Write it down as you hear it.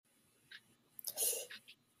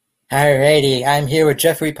Alrighty, I'm here with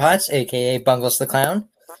Jeffrey Potts, aka Bungles the Clown.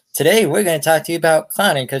 Today we're going to talk to you about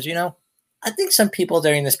clowning because, I think some people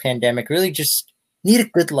during this pandemic really just need a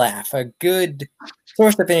good laugh, a good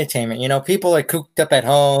source of entertainment. People are cooped up at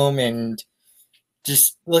home and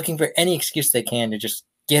just looking for any excuse they can to just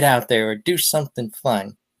get out there or do something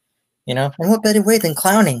fun, And what better way than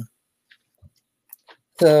clowning?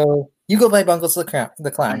 So you go by Bungles the I Clown, go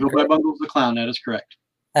by correct? Bungles the Clown. That is correct.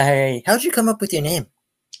 Hey, how'd you come up with your name?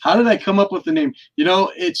 How did I come up with the name?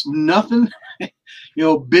 It's nothing,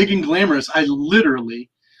 big and glamorous. I literally,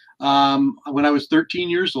 when I was 13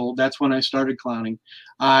 years old, that's when I started clowning.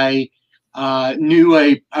 I knew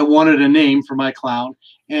I wanted a name for my clown.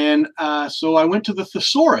 And so I went to the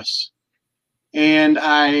thesaurus. And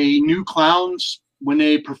I knew clowns, when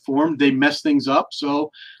they performed, they messed things up. So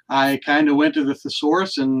I kind of went to the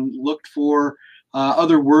thesaurus and looked for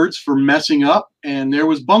other words for messing up. And there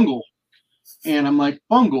was bungle. And I'm like,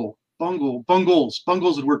 bungles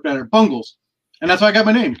would work better, bungles. And that's how I got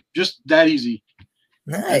my name. Just that easy.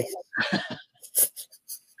 Nice.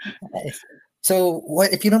 Nice. So,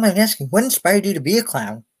 what, if you don't mind asking, what inspired you to be a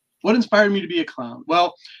clown? What inspired me to be a clown?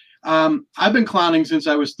 Well, I've been clowning since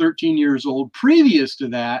I was 13 years old. Previous to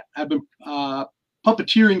that, I've been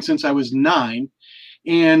puppeteering since I was 9.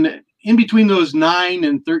 And in between those 9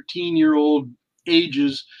 and 13-year-old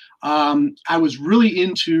ages, I was really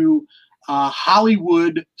into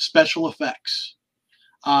Hollywood special effects.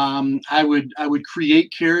 I would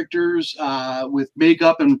create characters with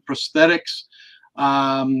makeup and prosthetics.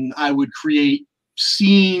 I would create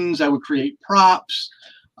scenes. I would create props.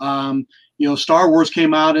 Star Wars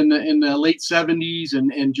came out in the late 70s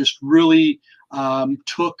and just really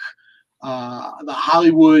took the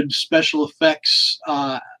Hollywood special effects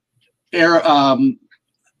era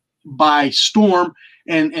by storm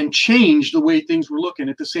and changed the way things were looking.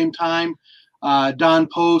 At the same time, Don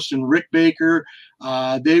Post and Rick Baker,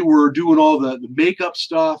 they were doing all the makeup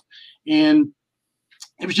stuff. And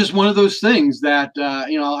it was just one of those things that,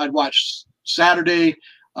 I'd watch Saturday,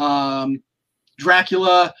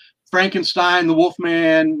 Dracula, Frankenstein, the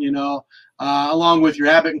Wolfman, along with your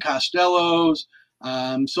Abbott and Costellos.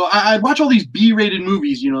 So I'd watch all these B-rated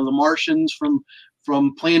movies, the Martians from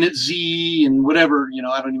Planet Z and whatever,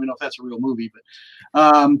 I don't even know if that's a real movie,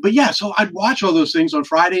 but yeah, so I'd watch all those things on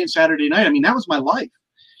Friday and Saturday night. I mean, that was my life.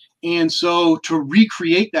 And so to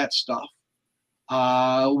recreate that stuff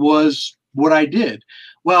was what I did.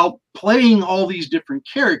 Well, playing all these different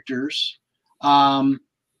characters kind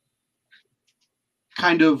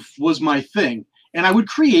of was my thing. And I would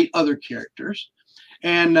create other characters.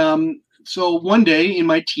 And so one day in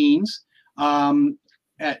my teens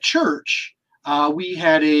at church, we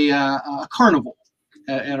had a carnival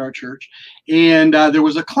at our church, and there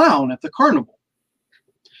was a clown at the carnival,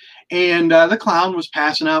 and the clown was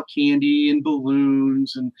passing out candy and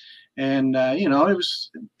balloons, and it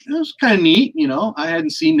was kind of neat. I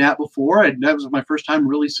hadn't seen that before. That was my first time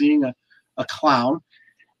really seeing a clown,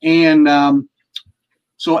 and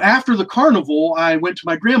so after the carnival, I went to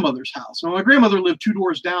my grandmother's house. Now, my grandmother lived 2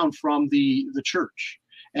 doors down from the church.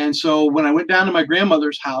 And so when I went down to my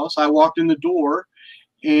grandmother's house, I walked in the door,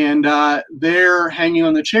 and there hanging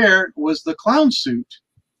on the chair was the clown suit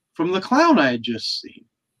from the clown I had just seen.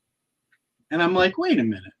 And I'm like, wait a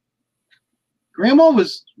minute. Grandma,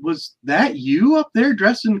 was that you up there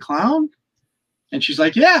dressed in clown? And she's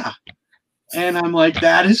like, yeah. And I'm like,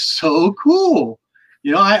 that is so cool.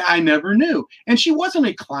 I never knew. And she wasn't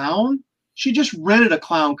a clown. She just rented a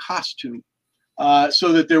clown costume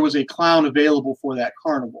so that there was a clown available for that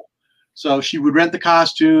carnival. So she would rent the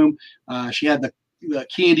costume. She had the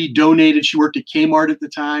candy donated. She worked at Kmart at the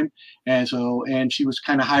time. And she was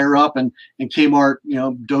kind of higher up, and Kmart,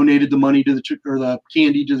 donated the money to the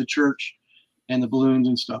candy to the church and the balloons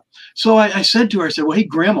and stuff. So I said to her, I said, well, hey,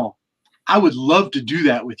 Grandma, I would love to do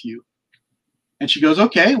that with you. And she goes,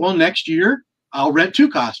 okay, well, next year I'll rent 2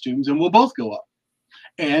 costumes and we'll both go up.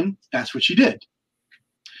 And that's what she did.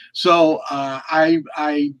 So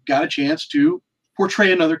I got a chance to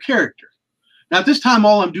portray another character. Now, at this time,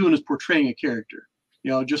 all I'm doing is portraying a character,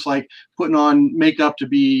 just like putting on makeup to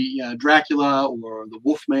be Dracula or the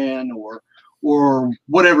Wolfman or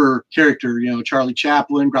whatever character, Charlie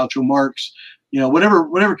Chaplin, Groucho Marx,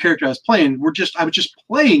 whatever character I was playing. I was just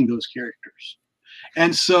playing those characters.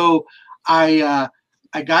 And so I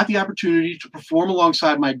got the opportunity to perform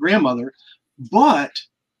alongside my grandmother, but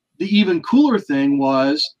the even cooler thing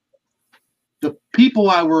was the people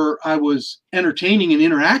I was entertaining and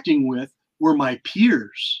interacting with were my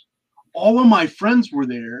peers. All of my friends were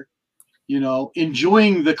there,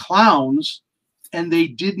 enjoying the clowns, and they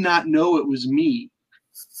did not know it was me.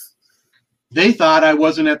 they thought I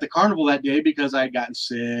wasn't at the carnival that day because I had gotten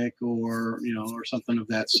sick or, or something of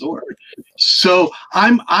that sort. So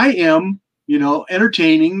I am,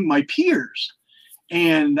 entertaining my peers.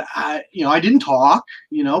 And I didn't talk,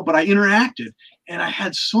 but I interacted, and I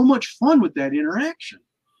had so much fun with that interaction.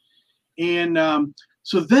 And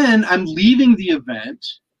so then I'm leaving the event,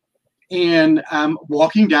 and I'm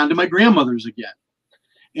walking down to my grandmother's again.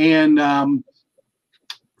 And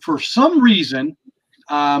for some reason,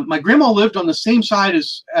 my grandma lived on the same side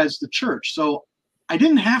as the church, so I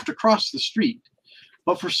didn't have to cross the street.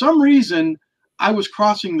 But for some reason, I was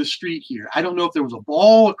crossing the street here. I don't know if there was a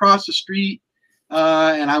ball across the street,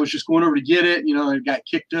 and I was just going over to get it. It got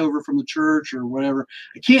kicked over from the church or whatever.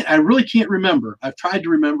 I really can't remember. I've tried to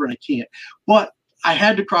remember and I can't. But I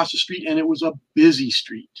had to cross the street, and it was a busy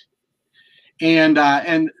street. And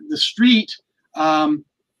the street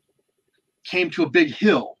came to a big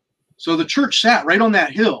hill. So the church sat right on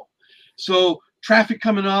that hill. So traffic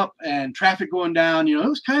coming up and traffic going down, it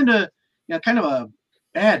was kind of a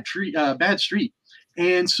bad street.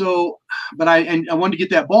 And so, but I wanted to get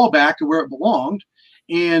that ball back to where it belonged.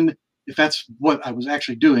 And if that's what I was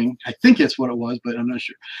actually doing, I think that's what it was, but I'm not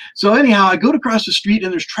sure. So anyhow, I go to cross the street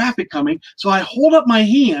and there's traffic coming. So I hold up my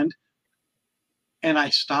hand and I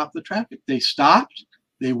stop the traffic. They stopped.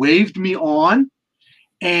 They waved me on.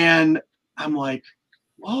 And I'm like,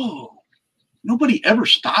 whoa, nobody ever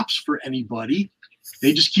stops for anybody.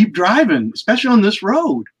 They just keep driving, especially on this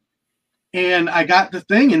road. And I got the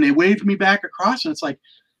thing, and they waved me back across, and it's like,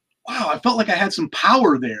 wow, I felt like I had some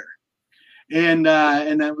power there. And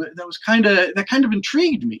that kind of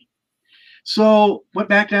intrigued me. So went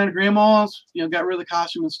back down to grandma's, got rid of the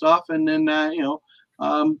costume and stuff. And then,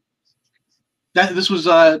 this was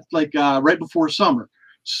right before summer.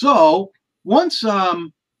 So once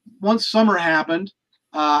summer happened,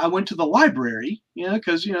 I went to the library,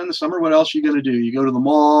 because, in the summer, what else are you going to do? You go to the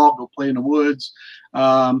mall, go play in the woods.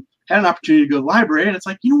 Had an opportunity to go to the library, and it's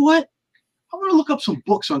like, you know what? I want to look up some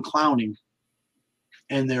books on clowning.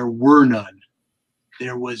 And there were none.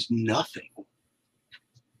 There was nothing.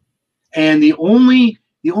 And the only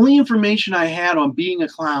information I had on being a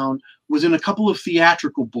clown was in a couple of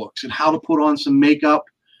theatrical books and how to put on some makeup,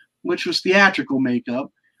 which was theatrical makeup,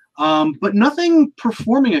 but nothing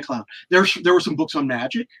performing a clown. There were some books on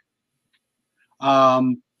magic.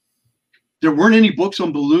 There weren't any books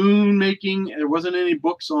on balloon making. There wasn't any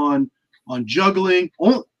books on juggling.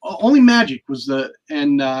 Only magic was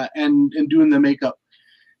and doing the makeup.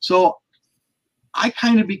 So I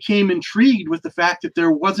kind of became intrigued with the fact that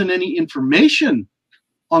there wasn't any information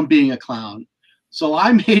on being a clown. So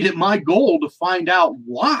I made it my goal to find out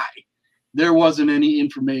why there wasn't any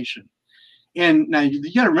information. And now you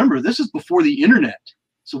got to remember, this is before the internet.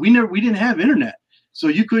 So we didn't have internet. So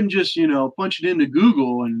you couldn't just, punch it into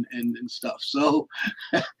Google and stuff. So,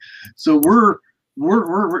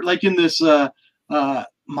 we're like in this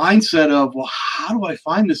mindset of, well, how do I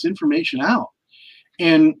find this information out?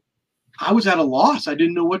 And I was at a loss. I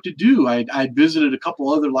didn't know what to do. I visited a couple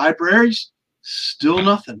other libraries, still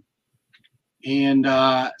nothing. And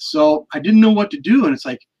so I didn't know what to do. And it's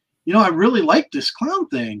like, I really like this clown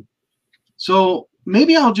thing. So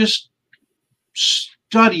maybe I'll just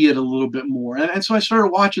study it a little bit more. And so I started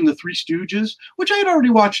watching The Three Stooges, which I had already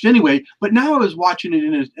watched anyway, but now I was watching it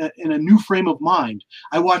in a new frame of mind.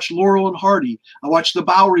 I watched Laurel and Hardy. I watched the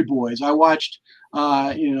Bowery Boys. I watched,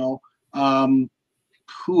 who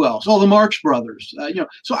else? Oh, the Marx Brothers.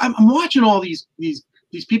 So I'm watching all these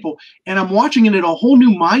people, and I'm watching it in a whole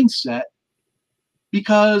new mindset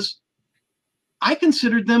because I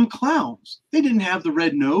considered them clowns. They didn't have the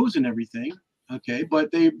red nose and everything, okay,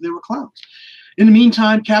 but they were clowns. In the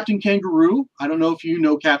meantime, Captain Kangaroo, I don't know if you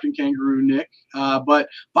know Captain Kangaroo, Nick, but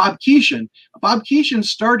Bob Keeshan. Bob Keeshan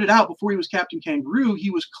started out, before he was Captain Kangaroo, he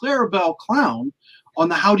was Clarabelle Clown on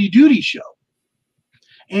the Howdy Doody show.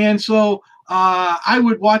 And so I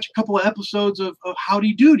would watch a couple of episodes of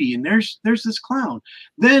Howdy Doody, and there's this clown.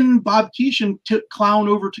 Then Bob Keeshan took Clown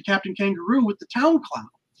over to Captain Kangaroo with the Town Clown.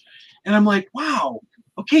 And I'm like, wow,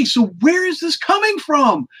 okay, so where is this coming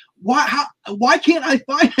from? Why can't I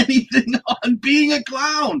find anything on being a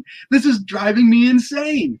clown? This is driving me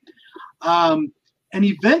insane. And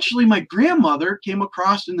eventually my grandmother came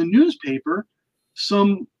across in the newspaper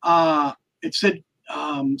it said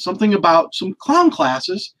something about some clown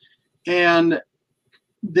classes, and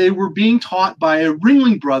they were being taught by a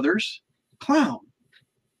Ringling Brothers clown.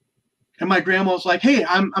 And my grandma was like, hey,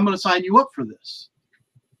 I'm going to sign you up for this.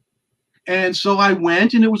 And so I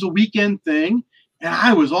went, and it was a weekend thing. And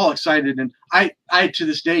I was all excited, and I to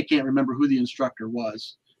this day can't remember who the instructor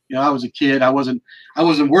was. I was a kid. I wasn't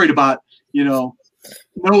worried about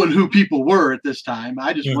knowing who people were at this time.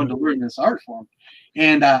 I just wanted to learn this art form.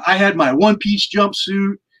 And I had my one-piece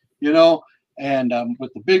jumpsuit, you know, and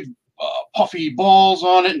with the big puffy balls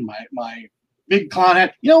on it, and my big clown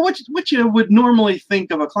hat, you know, what you would normally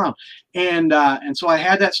think of a clown. And so I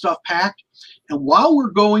had that stuff packed. And while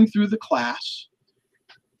we're going through the class,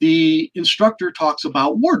 the instructor talks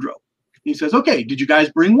about wardrobe. He says, "Okay, did you guys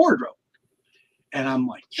bring wardrobe?" And I'm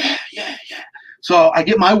like, yeah. So I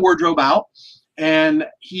get my wardrobe out, and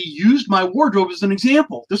he used my wardrobe as an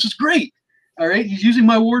example. This is great. All right, he's using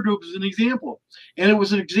my wardrobe as an example, and it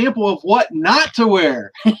was an example of what not to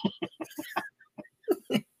wear.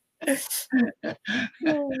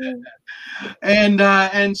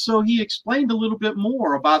 And so he explained a little bit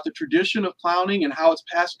more about the tradition of clowning and how it's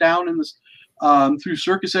passed down in this through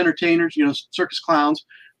circus entertainers, you know, circus clowns,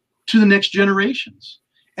 to the next generations.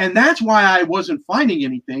 And that's why I wasn't finding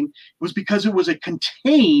anything, was because it was a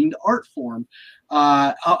contained art form,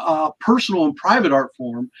 a personal and private art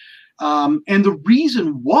form. And the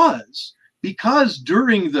reason was because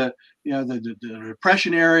during the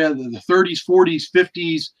Depression era, the 30s, 40s,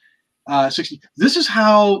 50s, 60s, this is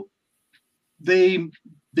how they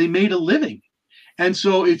made a living. And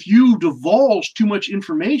so if you divulge too much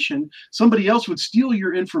information, somebody else would steal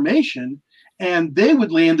your information, and they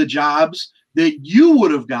would land the jobs that you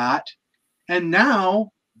would have got. And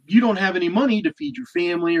now you don't have any money to feed your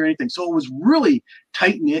family or anything. So it was really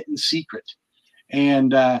tight-knit and secret.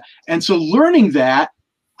 And so learning that,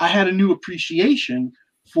 I had a new appreciation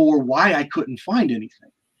for why I couldn't find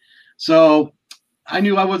anything. So I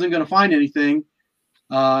knew I wasn't going to find anything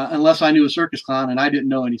unless I knew a circus clown, and I didn't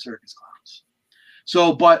know any circus clowns.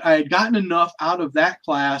 So, but I had gotten enough out of that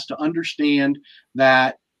class to understand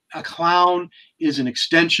that a clown is an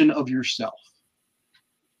extension of yourself.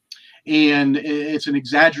 And it's an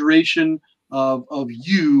exaggeration of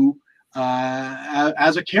you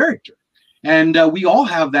as a character. And we all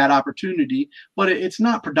have that opportunity, but it's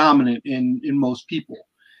not predominant in most people.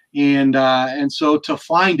 And so to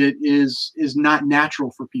find it is not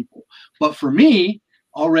natural for people. But for me,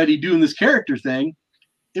 already doing this character thing,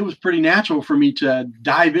 it was pretty natural for me to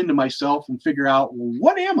dive into myself and figure out, well,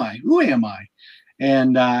 what am I? Who am I?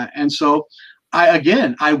 And so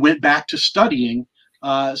I went back to studying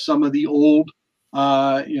some of the old,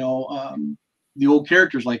 the old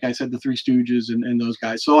characters, like I said, the Three Stooges and those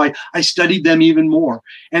guys. So I studied them even more,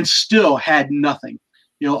 and still had nothing,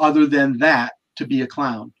 other than that to be a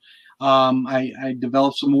clown. I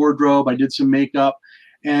developed some wardrobe. I did some makeup.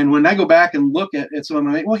 And when I go back and look at some of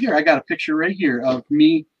my, well, here, I got a picture right here of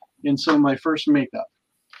me in some of my first makeup.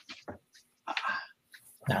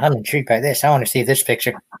 I'm intrigued by this. I want to see this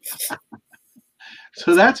picture.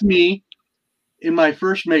 So that's me in my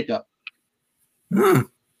first makeup. Mm.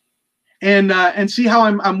 And see how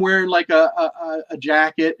I'm wearing like a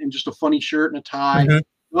jacket and just a funny shirt and a tie. Mm-hmm.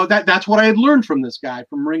 Well, that's what I had learned from this guy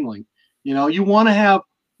from Ringling. You want to have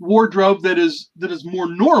wardrobe that is more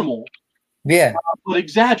normal, but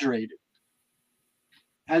exaggerated.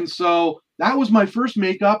 And so that was my first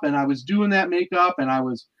makeup, and I was doing that makeup, and I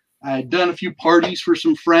had done a few parties for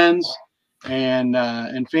some friends and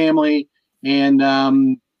family, and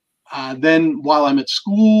then while I'm at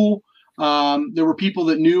school, there were people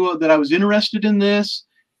that knew that I was interested in this,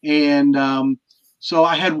 and so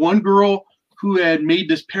I had one girl who had made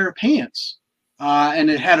this pair of pants, and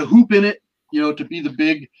it had a hoop in it, to be the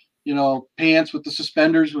big, pants with the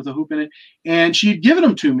suspenders with a hoop in it, and she had given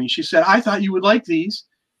them to me. She said, "I thought you would like these."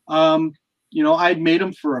 I'd made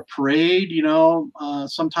them for a parade,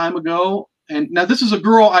 some time ago. And now this is a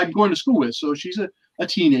girl I'm going to school with, so she's a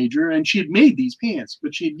teenager, and she had made these pants,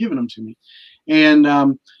 but she had given them to me. And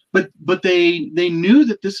but they knew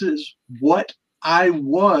that this is what I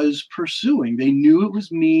was pursuing. They knew it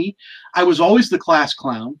was me. I was always the class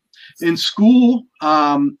clown. In school,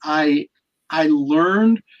 I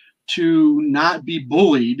learned to not be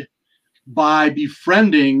bullied by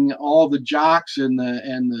befriending all the jocks and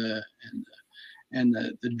the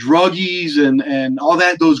druggies and all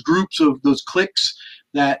that, those groups of those cliques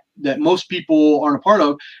that most people aren't a part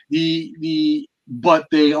of. But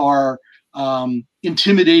they are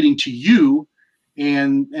intimidating to you,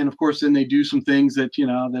 and of course then they do some things that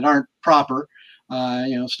that aren't proper,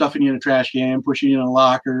 stuffing you in a trash can, pushing you in a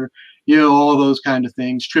locker, all those kind of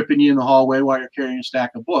things, tripping you in the hallway while you're carrying a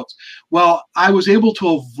stack of books. Well, I was able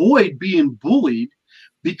to avoid being bullied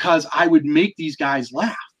because I would make these guys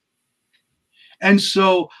laugh. And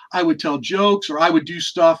so I would tell jokes, or I would do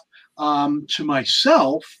stuff to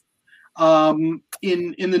myself in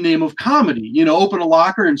the name of comedy. Open a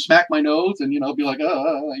locker and smack my nose, and be like,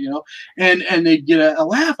 and they get a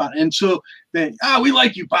laugh out. And so they, we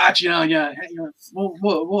like you, Botch. Yeah,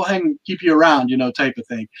 we'll keep you around, type of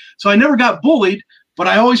thing. So I never got bullied, but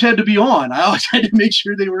I always had to be on. I always had to make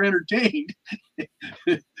sure they were entertained.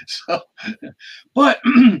 So, but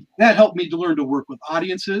that helped me to learn to work with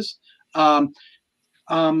audiences. But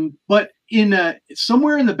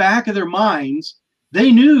somewhere in the back of their minds,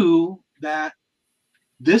 they knew that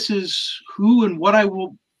this is who and what I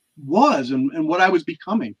was and what I was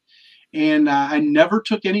becoming. And I never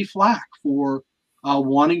took any flack for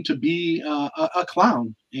wanting to be a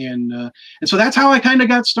clown. And so that's how I kind of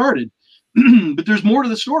got started. But there's more to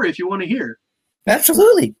the story if you want to hear.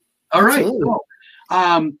 Absolutely. All right. Absolutely.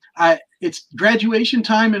 So, it's graduation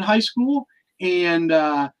time in high school, and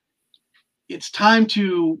it's time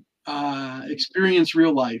to experience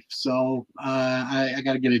real life. So I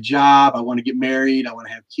got to get a job. I want to get married. I want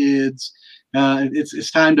to have kids.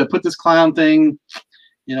 It's time to put this clown thing.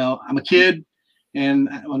 I'm a kid, and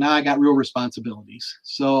now I got real responsibilities.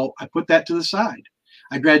 So I put that to the side.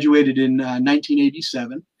 I graduated in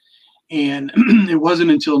 1987, and it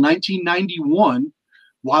wasn't until 1991,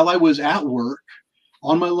 while I was at work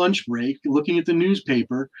on my lunch break, looking at the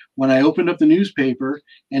newspaper, when I opened up the newspaper,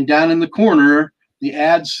 and down in the corner, the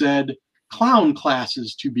ad said, "Clown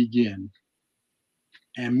classes to begin."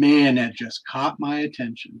 And man, that just caught my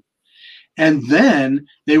attention. And then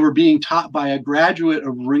they were being taught by a graduate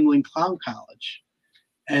of Ringling Clown College.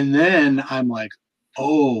 And then I'm like,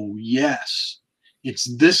 oh, yes,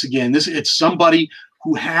 it's this again. It's somebody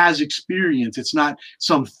who has experience. It's not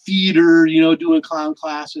some theater, doing clown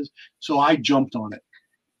classes. So I jumped on it.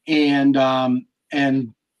 And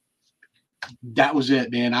that was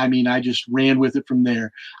it, man. I mean, I just ran with it from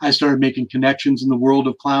there. I started making connections in the world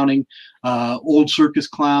of clowning, old circus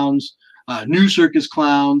clowns, new circus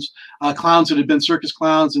clowns, clowns that had been circus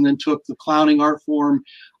clowns and then took the clowning art form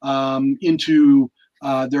into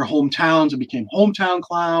their hometowns and became hometown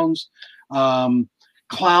clowns.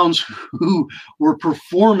 Clowns who were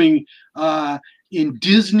performing in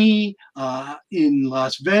Disney, in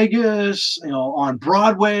Las Vegas, on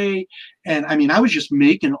Broadway. And I mean, I was just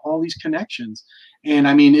making all these connections. And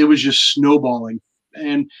I mean, it was just snowballing.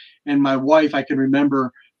 And my wife, I can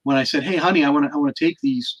remember when I said, "Hey, honey, I want to take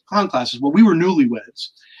these clown classes." Well, we were newlyweds.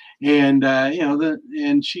 And,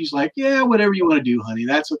 and she's like, "Yeah, whatever you want to do, honey,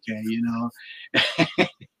 that's okay." I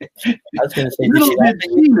was going to say, little did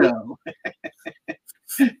she know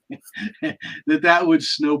that would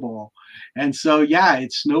snowball. And so, yeah,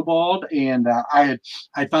 it snowballed. And I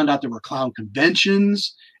found out there were clown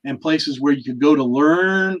conventions and places where you could go to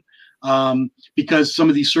learn, because some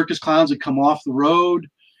of these circus clowns had come off the road.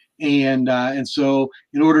 And so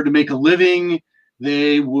in order to make a living,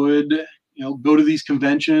 they would, go to these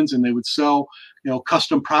conventions, and they would sell,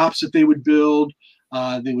 custom props that they would build.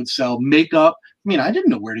 They would sell makeup. I mean, I didn't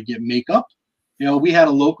know where to get makeup. We had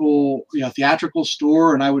a local, theatrical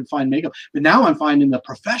store, and I would find makeup. But now I'm finding the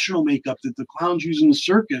professional makeup that the clowns use in the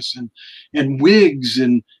circus, and wigs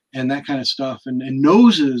and that kind of stuff, and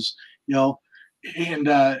noses, and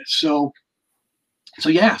so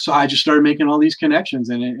yeah. So I just started making all these connections,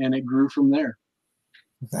 and it grew from there.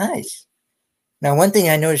 Nice. Now, one thing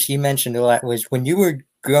I noticed you mentioned a lot was when you were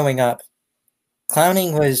growing up,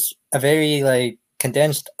 clowning was a very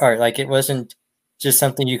condensed art. Like, it wasn't just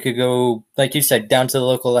something you could go, like you said, down to the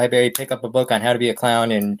local library, pick up a book on how to be a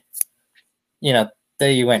clown, and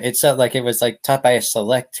there you went. It felt like it was taught by a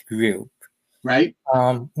select group. Right.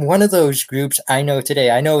 One of those groups I know today,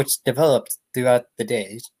 I know it's developed throughout the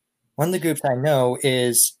days. One of the groups I know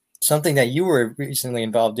is something that you were recently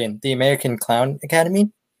involved in, the American Clown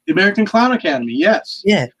Academy. The American Clown Academy, yes.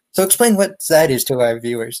 Yeah. So explain what that is to our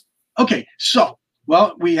viewers. Okay, so,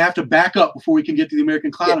 well, we have to back up before we can get to the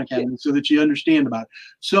American Clown Academy so that you understand about it.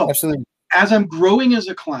 So, absolutely, as I'm growing as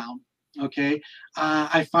a clown, okay,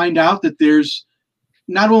 I find out that there's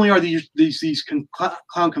not only are these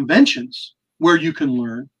clown conventions where you can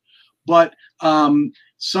learn, but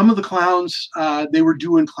some of the clowns, they were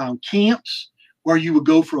doing clown camps where you would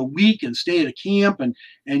go for a week and stay at a camp,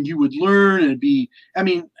 and you would learn, and it'd be, I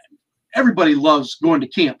mean, everybody loves going to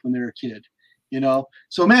camp when they're a kid,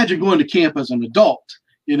 so imagine going to camp as an adult,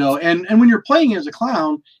 and when you're playing as a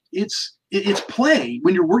clown, it's play.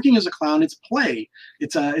 When you're working as a clown, it's play.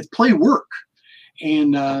 It's play work.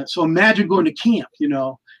 And so imagine going to camp,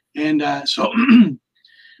 and so,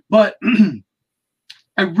 but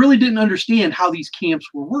I really didn't understand how these camps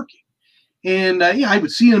were working. And I would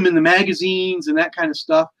see them in the magazines and that kind of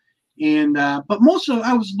stuff. And but most of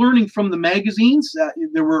I was learning from the magazines.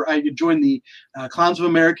 I joined the Clowns of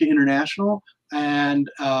America International and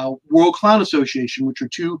World Clown Association, which are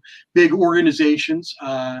two big organizations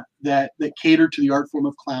that cater to the art form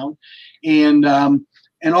of clown, and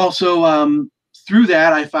also through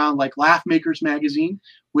that I found like Laugh Makers magazine,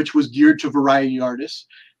 which was geared to variety artists,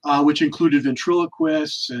 which included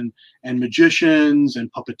ventriloquists and magicians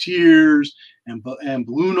and puppeteers and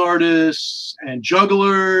balloon artists and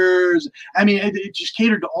jugglers. I mean, it just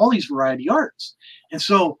catered to all these variety arts. And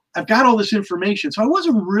so I've got all this information. So I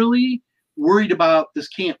wasn't really worried about this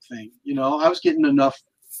camp thing. You know, I was getting enough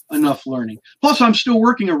learning. Plus, I'm still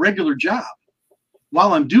working a regular job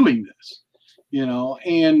while I'm doing this. You know,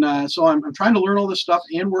 and so I'm trying to learn all this stuff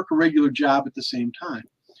and work a regular job at the same time.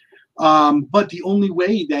 But the only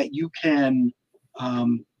way that you can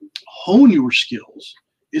hone your skills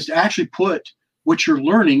is to actually put what you're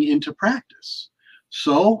learning into practice.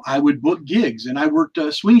 So I would book gigs, and I worked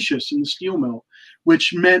swing shifts in the steel mill,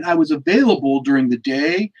 which meant I was available during the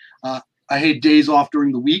day. I had days off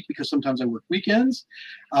during the week because sometimes I work weekends.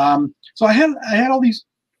 So I had all these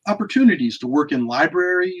opportunities to work in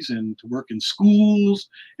libraries and to work in schools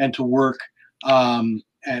and to work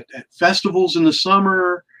at festivals in the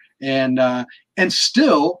summer and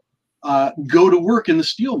still go to work in the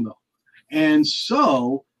steel mill. And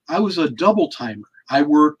so I was a double timer. I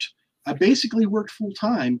basically worked full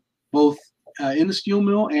time, both in the steel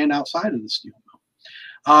mill and outside of the steel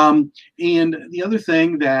mill. And the other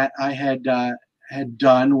thing that I had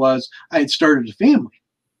done was I had started a family.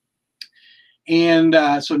 And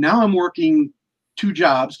so now I'm working two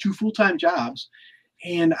full-time jobs,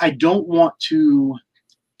 and I don't want to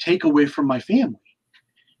take away from my family.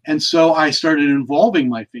 And so I started involving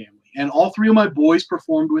my family, and all three of my boys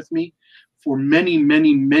performed with me for many,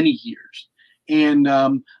 many, many years. And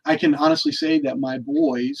I can honestly say that my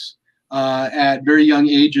boys at very young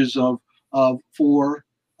ages of 4,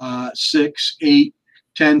 6, 8,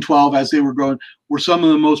 10, 12, as they were growing, were some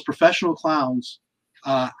of the most professional clowns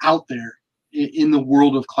out there in the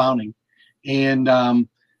world of clowning. And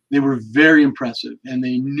they were very impressive, and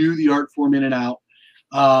they knew the art form in and out.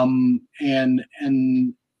 And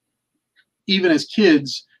even as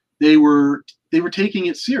kids, they were taking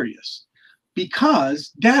it serious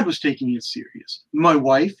because Dad was taking it serious. My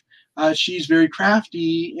wife, she's very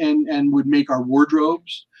crafty and would make our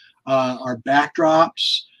wardrobes, our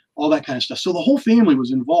backdrops, all that kind of stuff. So the whole family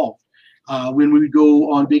was involved. When we would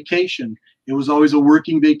go on vacation, it was always a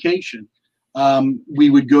working vacation. We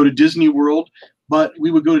would go to Disney World, but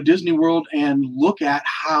we would go to Disney World and look at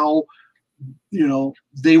how, you know,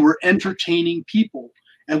 they were entertaining people,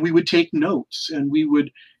 and we would take notes, and we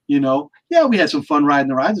would, you know, yeah, we had some fun riding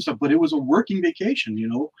the rides and stuff, but it was a working vacation, you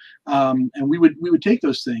know, and we would take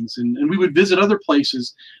those things, and we would visit other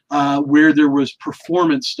places where there was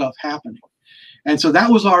performance stuff happening. And so that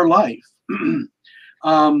was our life.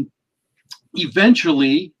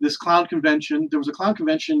 Eventually, this clown convention, there was a clown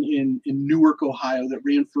convention in Newark, Ohio that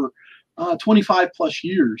ran for 25 plus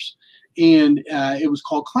years. And it was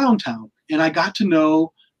called Clowntown. And I got to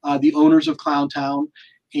know the owners of Clowntown.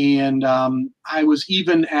 And I was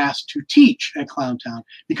even asked to teach at Clowntown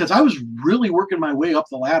because I was really working my way up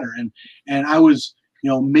the ladder. And I was, you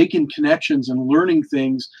know, making connections and learning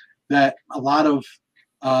things that a lot of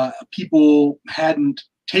people hadn't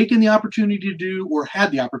taken the opportunity to do or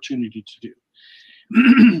had the opportunity to do.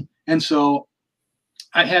 And so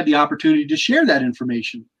I had the opportunity to share that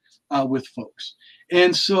information with folks.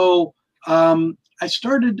 And so I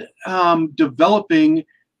started developing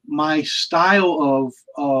my style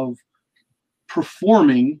of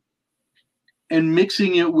performing and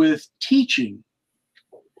mixing it with teaching.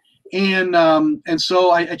 And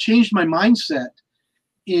so I changed my mindset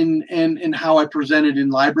in how I presented in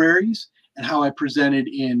libraries and how I presented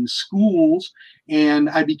in schools. And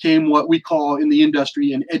I became what we call in the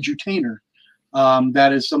industry an edutainer.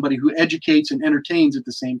 That is somebody who educates and entertains at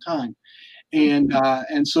the same time.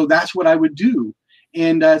 And so that's what I would do.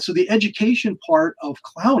 And so the education part of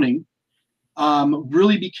clowning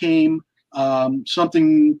really became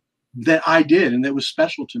something that I did and that was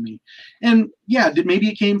special to me. And yeah, maybe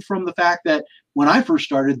it came from the fact that when I first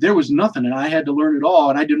started, there was nothing and I had to learn it all.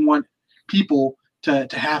 And I didn't want people to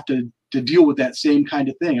have to deal with that same kind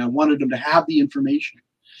of thing. I wanted them to have the information.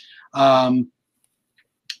 And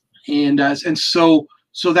so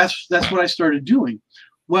that's what I started doing.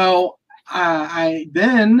 Well, I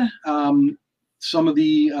then some of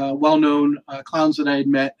the well-known clowns that I had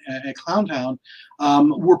met at Clowntown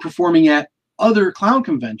were performing at other clown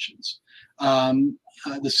conventions,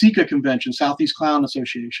 the SICA convention, Southeast Clown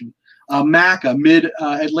Association, MACA,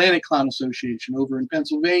 Mid-Atlantic Clown Association over in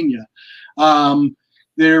Pennsylvania.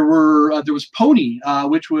 There was Pony,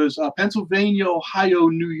 which was Pennsylvania, Ohio,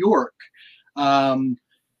 New York.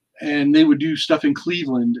 And they would do stuff in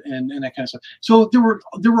Cleveland and that kind of stuff. So there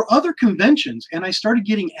were other conventions, and I started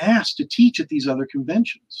getting asked to teach at these other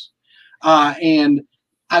conventions. And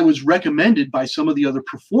I was recommended by some of the other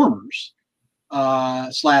performers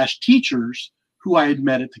 / teachers who I had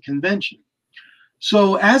met at the convention.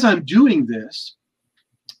 So as I'm doing this,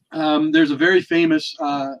 there's a very famous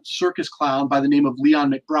circus clown by the name of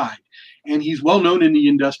Leon McBride, and he's well known in the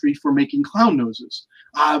industry for making clown noses.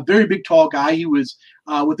 Very big, tall guy. He was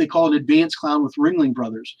what they call an advanced clown with Ringling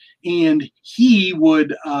Brothers, and he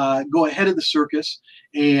would go ahead of the circus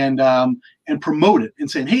and promote it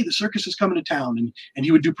and saying, "Hey, the circus is coming to town," and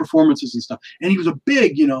he would do performances and stuff. And he was a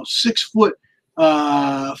big,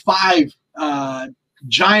 6'5"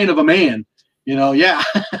 giant of a man, yeah.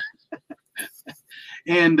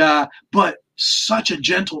 And but such a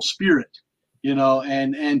gentle spirit,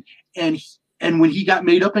 and when he got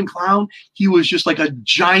made up in clown, he was just like a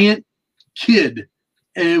giant kid,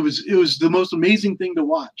 and it was the most amazing thing to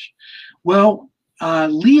watch. Well,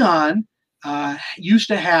 Leon used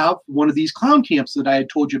to have one of these clown camps that I had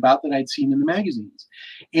told you about that I'd seen in the magazines,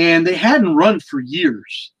 and they hadn't run for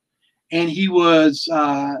years. And he was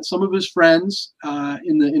some of his friends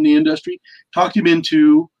in the industry talked him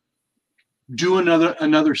into do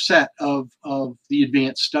another set of the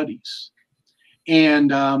advanced studies.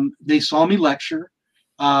 And they saw me lecture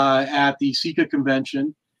at the SICA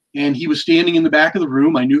convention, and he was standing in the back of the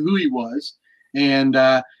room. I knew who he was, and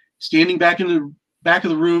standing back in the back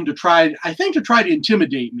of the room to try to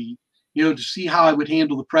intimidate me, to see how I would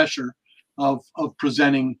handle the pressure of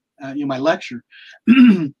presenting my lecture.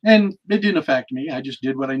 And it didn't affect me. I just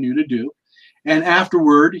did what I knew to do. And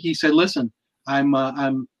afterward, he said, "Listen,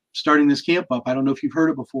 I'm starting this camp up. I don't know if you've heard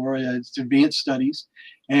it before. It's advanced studies,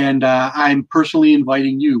 and I'm personally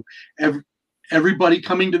inviting you. Everybody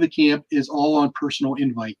coming to the camp is all on personal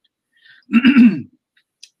invite, and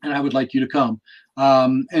I would like you to come."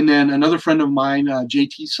 And then another friend of mine,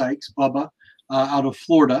 JT Sykes, Bubba, out of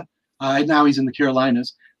Florida. Now he's in the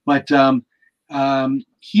Carolinas, but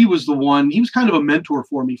he was the one. He was kind of a mentor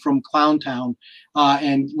for me from Clowntown,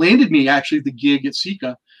 and landed me actually the gig at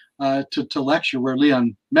SICA. To lecture where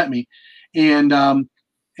Leon met me, and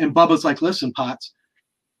Bubba's like, "Listen, Potts,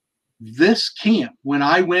 this camp when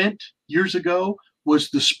I went years ago was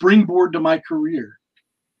the springboard to my career.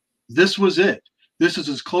 This was it. This is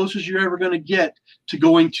as close as you're ever going to get to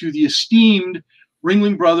going to the esteemed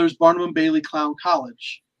Ringling Brothers Barnum and Bailey Clown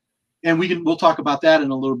College." And we'll talk about that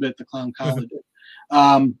in a little bit, the Clown College.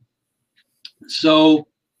 So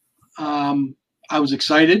I was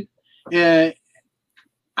excited.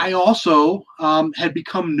 I also had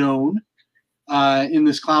become known in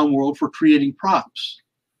this clown world for creating props.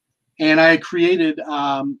 And I had created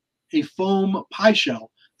a foam pie shell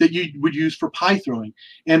that you would use for pie throwing.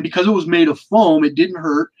 And because it was made of foam, it didn't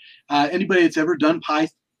hurt. Anybody that's ever done pie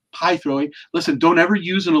throwing, listen, don't ever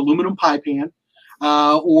use an aluminum pie pan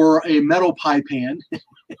or a metal pie pan.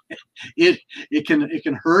 It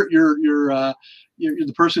can hurt the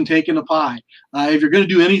person taking a pie. If you're going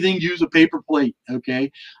to do anything, use a paper plate, okay?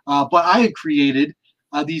 But I had created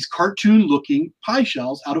these cartoon-looking pie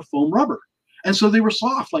shells out of foam rubber. And so they were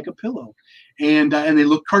soft like a pillow. And they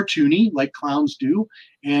looked cartoony like clowns do.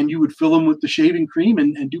 And you would fill them with the shaving cream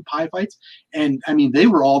and do pie fights. And, I mean, they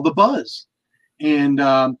were all the buzz. And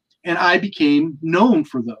I became known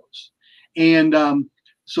for those. And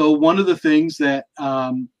so one of the things that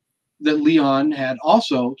Leon had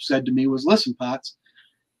also said to me was, "Listen, Potts,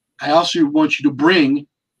 I also want you to bring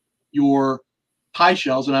your pie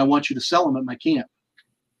shells and I want you to sell them at my camp."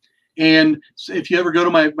 And so if you ever go to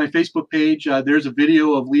my Facebook page, there's a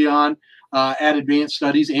video of Leon at Advanced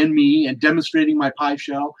Studies and me and demonstrating my pie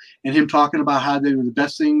shell and him talking about how they were the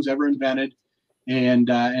best things ever invented and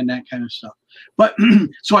that kind of stuff. But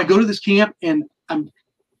so I go to this camp, and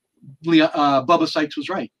Bubba Sykes was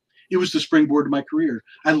right. It was the springboard to my career.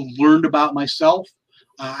 I learned about myself.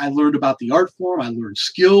 I learned about the art form. I learned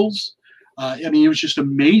skills. I mean, it was just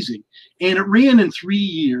amazing. And it ran in 3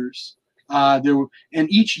 years. And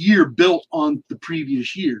each year built on the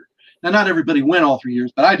previous year. Now, not everybody went all 3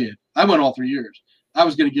 years, but I did. I went all 3 years. I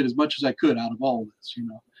was going to get as much as I could out of all of this,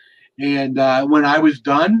 And when I was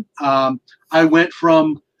done, I went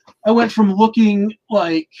from looking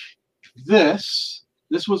like this.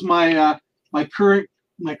 This was my current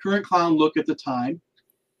clown look at the time.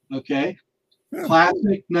 Okay.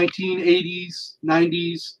 Classic 1980s,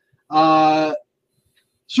 90s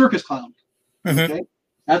circus clown. Okay.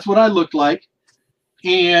 That's what I looked like.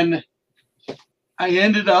 And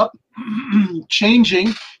ended up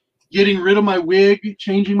changing, getting rid of my wig,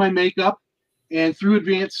 changing my makeup, and through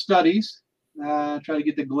advanced studies, try to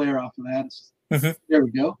get the glare off of that. Mm-hmm. There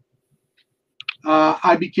we go.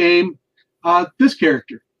 I became this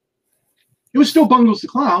character. It was still Bungles the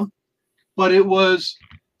Clown, but it was,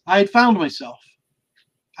 I had found myself.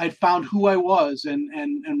 I'd found who I was and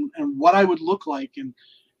what I would look like and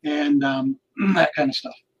that kind of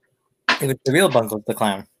stuff. It was the real Bungles the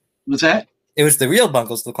Clown. What's that? It was the real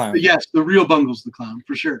Bungles the Clown. Yes, the real Bungles the Clown,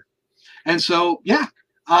 for sure. And so, yeah.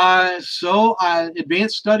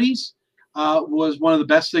 Advanced studies was one of the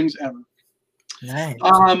best things ever. Nice.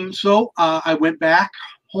 I went back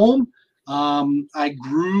home. I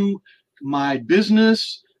grew my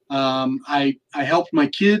business. I helped my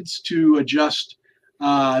kids to adjust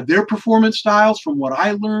their performance styles from what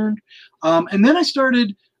I learned. And then I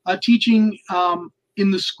started teaching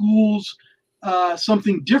in the schools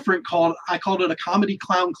something different I called it a comedy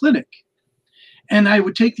clown clinic. And I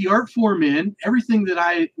would take the art form in, everything that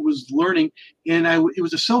I was learning, and it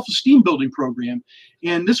was a self-esteem building program.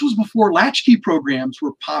 And this was before latchkey programs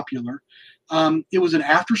were popular. It was an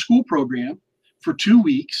after-school program for 2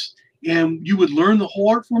 weeks, and you would learn the whole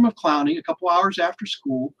art form of clowning a couple hours after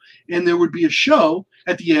school, and there would be a show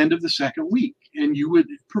at the end of the second week, and you would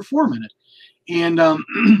perform in it. And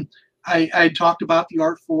I talked about the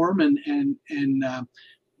art form and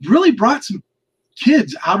really brought some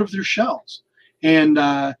kids out of their shells. And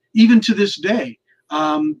even to this day,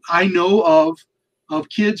 I know of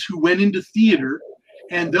kids who went into theater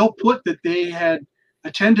and they'll put that they had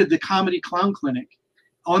attended the comedy clown clinic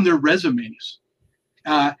on their resumes.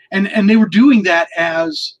 And they were doing that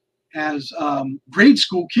as grade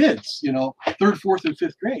school kids, 3rd, 4th, and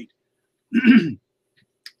 5th grade.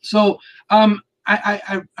 So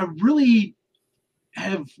I really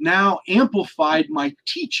have now amplified my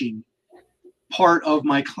teaching part of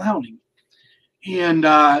my clowning. And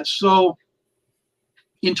so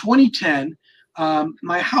in 2010,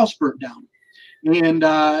 my house burnt down. And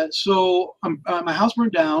my house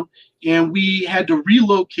burned down, and we had to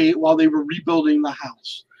relocate while they were rebuilding the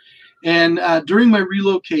house. And during my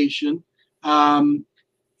relocation, I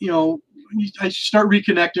start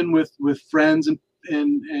reconnecting with friends and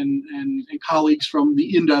colleagues from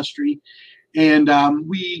the industry. And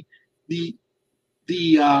the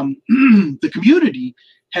community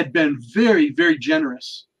had been very, very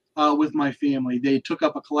generous with my family. They took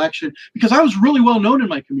up a collection because I was really well known in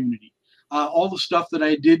my community. All the stuff that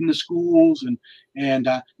I did in the schools, and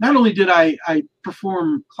not only did I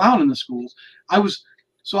perform clown in the schools, I was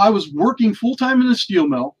working full time in the steel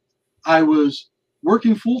mill. I was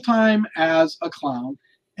working full time as a clown,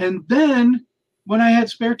 and then when I had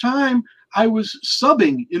spare time, I was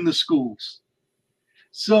subbing in the schools.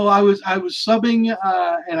 So I was subbing,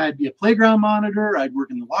 and I'd be a playground monitor. I'd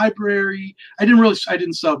work in the library. I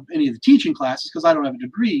didn't sub any of the teaching classes because I don't have a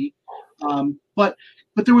degree.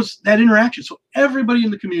 But there was that interaction. So everybody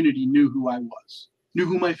in the community knew who I was, knew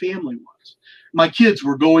who my family was. My kids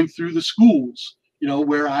were going through the schools,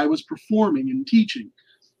 where I was performing and teaching.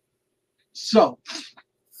 So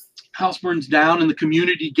house burns down and the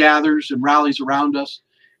community gathers and rallies around us.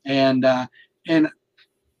 And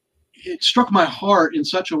it struck my heart in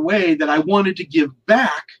such a way that I wanted to give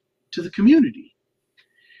back to the community.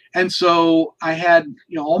 And so I had,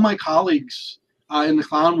 all my colleagues in the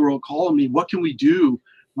clown world calling me, what can we do?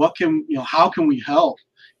 How can we help?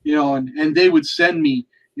 And they would send me,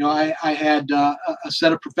 I had a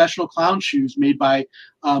set of professional clown shoes made by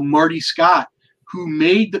Marty Scott, who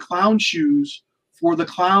made the clown shoes for the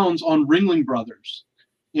clowns on Ringling Brothers.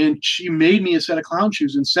 And she made me a set of clown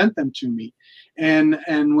shoes and sent them to me. And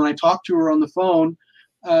when I talked to her on the phone,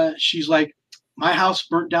 she's like, my house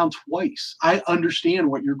burnt down twice. I understand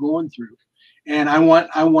what you're going through. And I want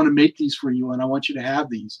to make these for you, and I want you to have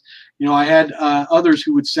these. I had others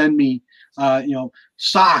who would send me,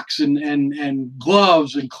 socks and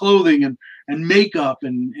gloves and clothing and makeup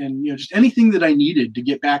and just anything that I needed to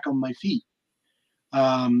get back on my feet.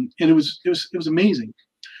 And it was amazing.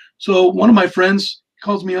 So one of my friends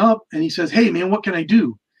calls me up and he says, "Hey man, what can I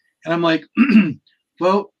do?" And I'm like,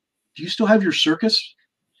 "Well, do you still have your circus?"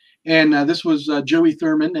 And this was Joey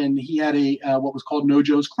Thurman, and he had what was called No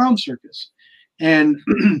Joe's Clown Circus. And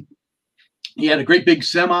he had a great big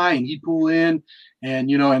semi, and he'd pull in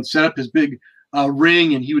and set up his big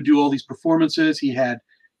ring, and he would do all these performances. He had,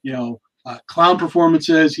 clown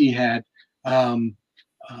performances. He had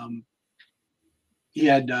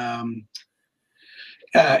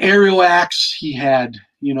aerial acts. He had,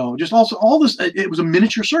 just also all this. It was a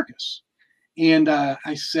miniature circus. And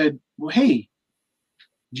I said, "Well, hey,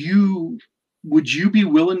 do you would you be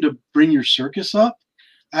willing to bring your circus up?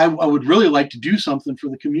 I would really like to do something for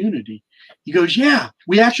the community. He goes, yeah,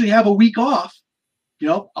 we actually have a week off.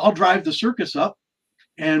 I'll drive the circus up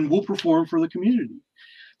and we'll perform for the community.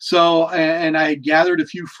 So, and I gathered a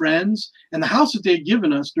few friends, and the house that they had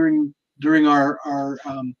given us during our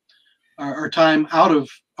time out of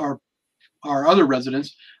our other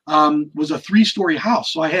residence was a 3-story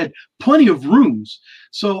house. So I had plenty of rooms.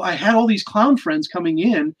 So I had all these clown friends coming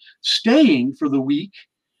in, staying for the week.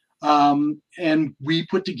 And we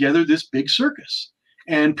put together this big circus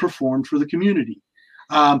and performed for the community.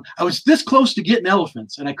 I was this close to getting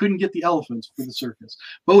elephants, and I couldn't get the elephants for the circus,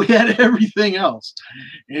 but we had everything else.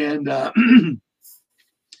 And in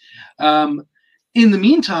the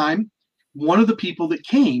meantime, one of the people that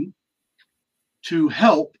came to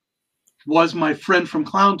help was my friend from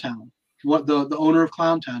Clowntown, the owner of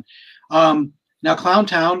Clowntown. Now,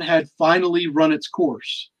 Clowntown had finally run its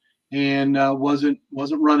course and wasn't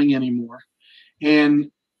running anymore.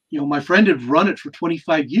 And my friend had run it for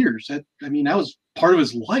 25 years. That was part of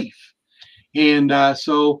his life. And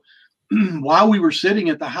so while we were sitting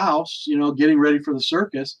at the house, getting ready for the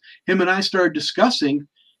circus, him and I started discussing,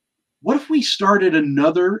 what if we started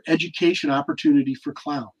another education opportunity for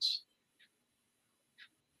clowns?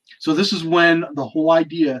 So this is when the whole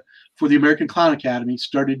idea for the American Clown Academy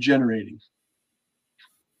started generating.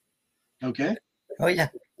 Okay. Oh yeah.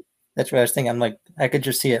 That's what I was thinking. I'm like, I could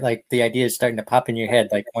just see it, like the idea is starting to pop in your head,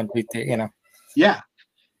 like 1, 2, 3, Yeah.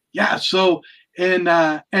 Yeah. So, and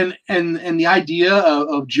the idea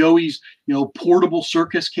of Joey's, portable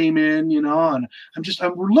circus came in, and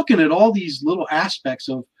we're looking at all these little aspects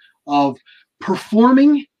of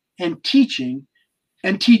performing and teaching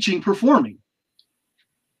performing,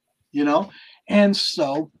 and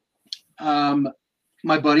so, my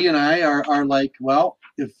buddy and I are like, well,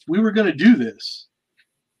 if we were going to do this,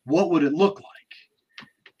 what would it look like?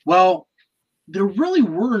 Well, there really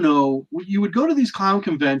were you would go to these clown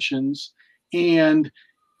conventions and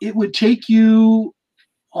it would take you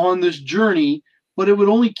on this journey, but it would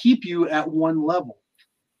only keep you at one level.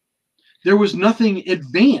 There was nothing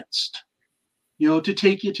advanced, to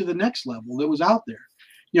take you to the next level that was out there,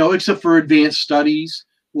 except for advanced studies,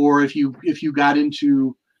 or if you got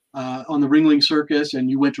into on the Ringling Circus and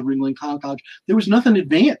you went to Ringling Clown College, there was nothing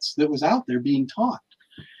advanced that was out there being taught.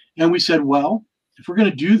 And we said, well, if we're going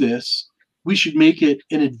to do this, we should make it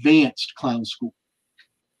an advanced clown school.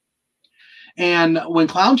 And when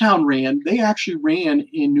Clowntown ran, they actually ran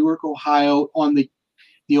in Newark, Ohio, on the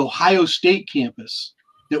Ohio State campus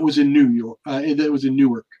that was in Newark.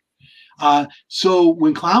 So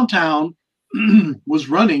when Clowntown was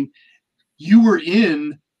running, you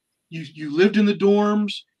lived in the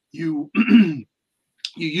dorms, you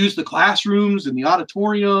used the classrooms and the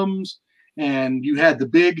auditoriums, and you had the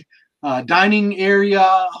big dining area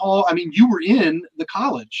hall. You were in the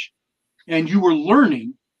college and you were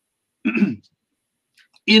learning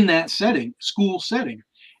in that school setting.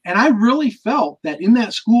 And I really felt that in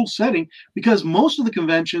that school setting, because most of the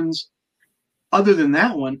conventions, other than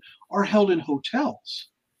that one, are held in hotels.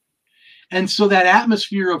 And so that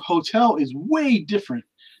atmosphere of hotel is way different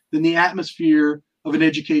than the atmosphere of an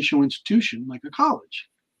educational institution like a college.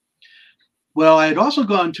 Well, I had also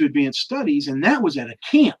gone to advanced studies, and that was at a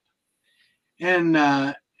camp. And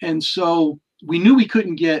so we knew we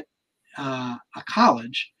couldn't get a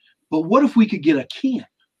college, but what if we could get a camp?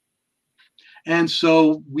 And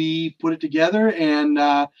so we put it together, and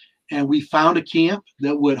we found a camp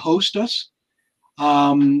that would host us.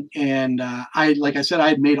 Like I said, I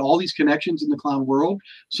had made all these connections in the clown world,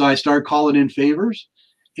 so I started calling in favors,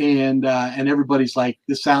 and everybody's like,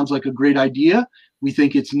 "This sounds like a great idea. We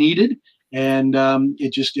think it's needed." And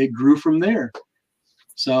it grew from there.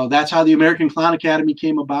 So that's how the American Clown Academy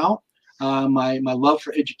came about. My love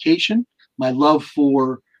for education, my love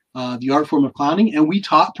for the art form of clowning, and we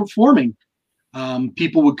taught performing.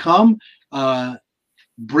 People would come,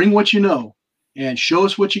 bring what you know, and show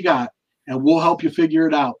us what you got, and we'll help you figure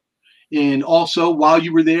it out. And also, while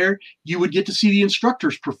you were there, you would get to see the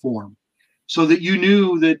instructors perform, so that you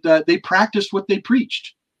knew that they practiced what they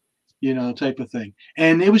preached. Type of thing.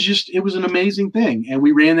 And it was an amazing thing. And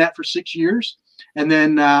we ran that for 6 years. And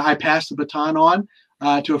then I passed the baton on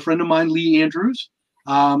to a friend of mine, Lee Andrews,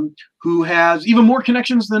 who has even more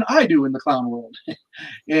connections than I do in the clown world.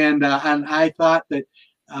 and I thought that,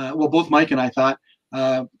 both Mike and I thought,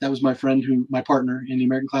 that was my partner in the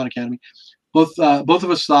American Clown Academy. Both of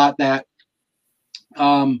us thought that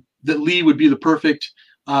Lee would be the perfect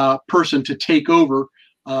person to take over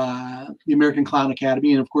the American Clown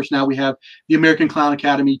Academy. And of course, now we have the American Clown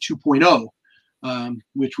Academy 2.0,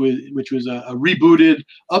 which was a rebooted,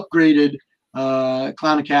 upgraded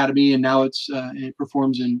Clown Academy, and now it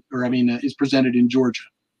performs is presented in Georgia.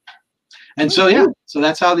 And so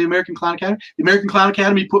that's how the American Clown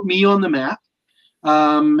Academy put me on the map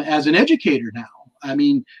as an educator now. I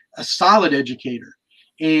mean, a solid educator.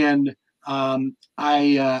 And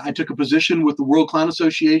I took a position with the World Clown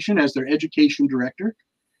Association as their education director.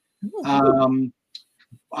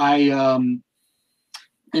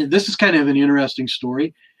 This is kind of an interesting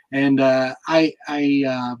story. And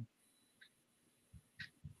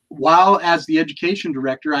while as the education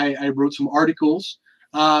director, I wrote some articles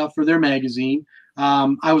for their magazine.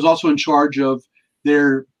 I was also in charge of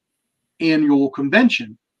their annual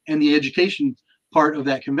convention and the education part of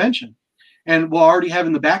that convention. And while already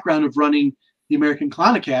having the background of running the American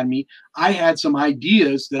Clown Academy, I had some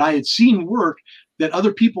ideas that I had seen work that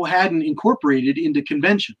other people hadn't incorporated into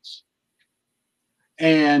conventions.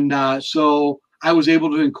 And so I was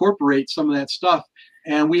able to incorporate some of that stuff.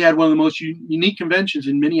 And we had one of the most unique conventions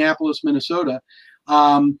in Minneapolis, Minnesota.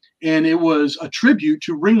 And it was a tribute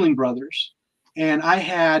to Ringling Brothers. And I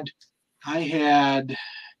had,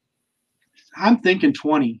 I'm thinking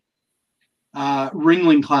 20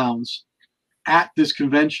 Ringling clowns at this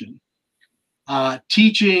convention,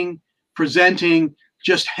 teaching, presenting,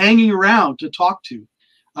 just hanging around to talk to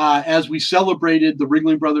as we celebrated the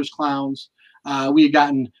Ringling Brothers clowns. We had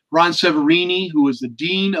gotten Ron Severini, who was the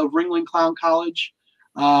dean of Ringling Clown College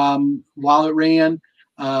while it ran.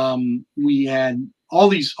 We had all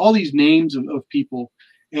these names of people,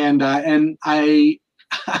 and I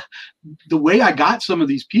the way I got some of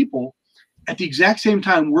these people at the exact same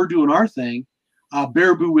time we're doing our thing,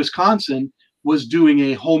 Baraboo, Wisconsin was doing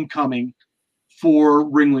a homecoming for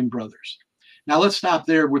Ringling Brothers. Now let's stop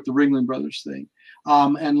there with the Ringling Brothers thing,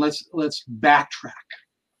 and let's backtrack.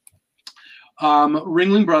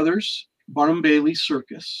 Ringling Brothers, Barnum Bailey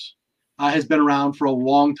Circus, has been around for a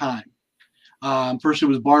long time. First it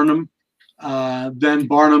was Barnum, then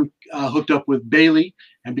Barnum hooked up with Bailey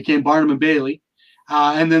and became Barnum and Bailey,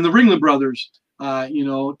 and then the Ringling Brothers,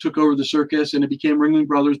 took over the circus, and it became Ringling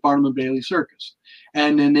Brothers, Barnum and Bailey Circus,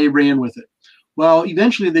 and then they ran with it. Well,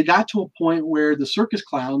 eventually they got to a point where the circus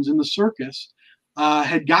clowns in the circus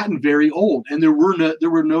had gotten very old, and there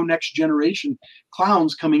were no next generation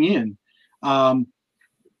clowns coming in. The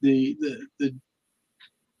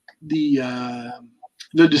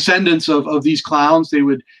descendants of these clowns, they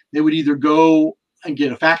would either go and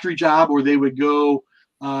get a factory job, or they would go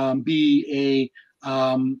be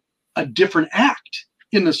a different act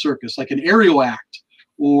in the circus, like an aerial act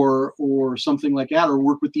or something like that, or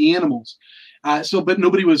work with the animals. But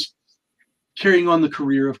nobody was carrying on the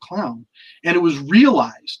career of clown, and it was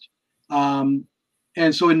realized. And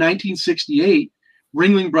so in 1968,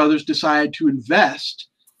 Ringling Brothers decided to invest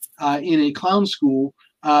in a clown school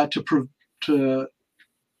to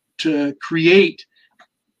create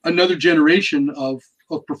another generation of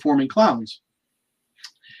performing clowns.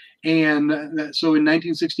 And so in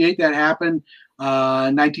 1968 that happened.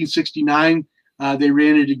 1969 they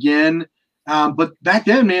ran it again. But back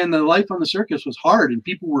then, man, the life on the circus was hard, and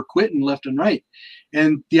people were quitting left and right.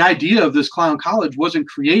 And the idea of this clown college wasn't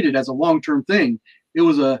created as a long-term thing. It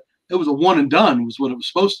was a one and done, was what it was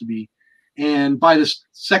supposed to be. And by the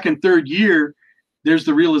second, third year, there's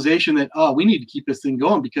the realization that, we need to keep this thing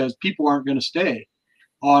going, because people aren't going to stay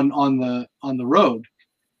on the road,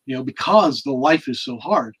 because the life is so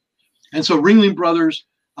hard. And so Ringling Brothers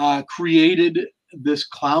created this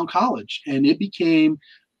clown college, and it became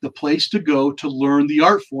the place to go to learn the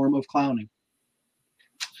art form of clowning.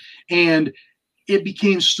 And it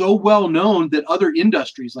became so well known that other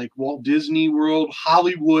industries like Walt Disney World,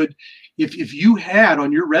 Hollywood, if you had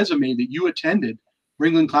on your resume that you attended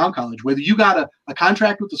Ringling Clown College, whether you got a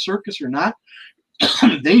contract with the circus or not,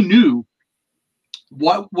 they knew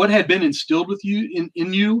what had been instilled with you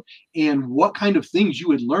in you, and what kind of things you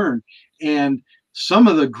had learned. And some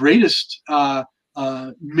of the greatest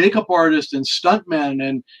makeup artists and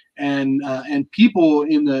stuntmen and people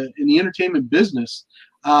in the entertainment business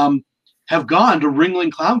have gone to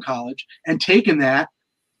Ringling Clown College and taken that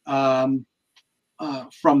from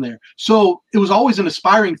there. So it was always an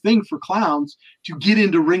aspiring thing for clowns to get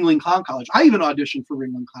into Ringling Clown College. I even auditioned for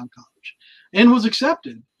Ringling Clown College and was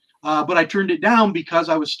accepted, but I turned it down because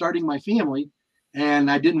I was starting my family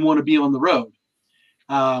and I didn't want to be on the road.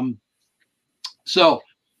 So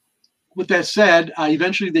with that said,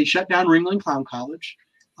 eventually they shut down Ringling Clown College,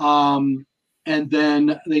 and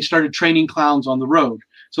then they started training clowns on the road.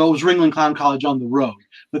 So it was Ringling Clown College on the road,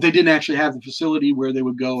 but they didn't actually have the facility where they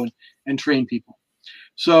would go and train people.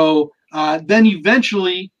 So then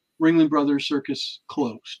eventually Ringling Brothers Circus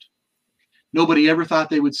closed. Nobody ever thought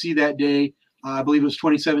they would see that day. I believe it was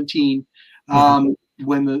 2017.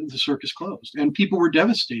 when the circus closed, and people were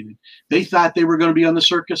devastated. They thought they were going to be on the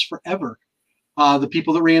circus forever. The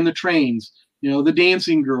people that ran the trains, the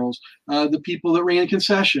dancing girls, the people that ran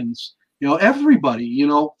concessions, everybody,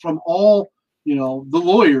 from all, the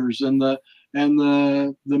lawyers and the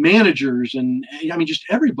managers, and I mean, just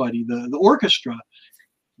everybody, the orchestra,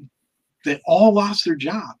 they all lost their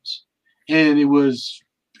jobs, and it was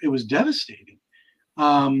devastating.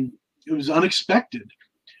 It was unexpected.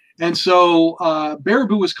 And so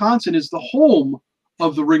Baraboo, Wisconsin is the home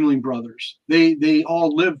of the Ringling Brothers. They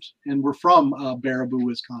all lived and were from Baraboo,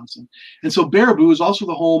 Wisconsin. And so Baraboo is also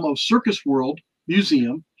the home of Circus World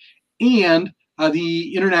Museum and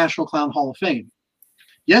the International Clown Hall of Fame.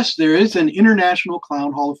 Yes, there is an International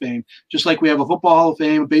Clown Hall of Fame, just like we have a Football Hall of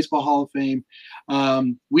Fame, a Baseball Hall of Fame.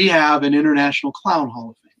 We have an International Clown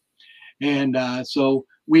Hall of Fame. And so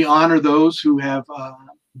we honor those who have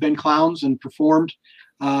been clowns and performed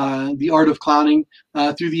the art of clowning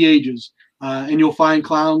through the ages. And you'll find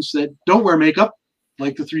clowns that don't wear makeup,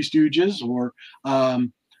 like the Three Stooges, or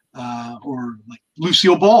like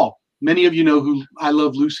Lucille Ball. Many of you know who I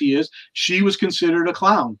Love Lucy is. She was considered a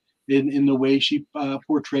clown in the way she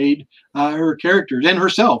portrayed her characters and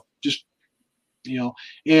herself. Just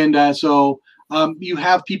and so you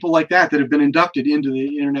have people like that have been inducted into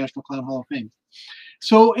the International Clown Hall of Fame.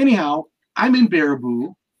 So anyhow, I'm in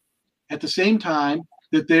Baraboo at the same time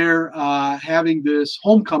that they're having this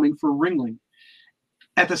homecoming for Ringling.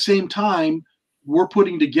 At the same time, we're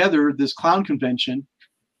putting together this clown convention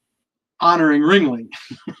honoring Ringling.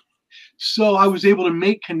 So I was able to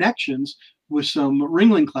make connections with some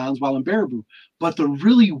Ringling clowns while in Baraboo. But the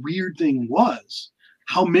really weird thing was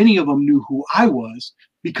how many of them knew who I was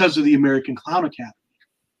because of the American Clown Academy.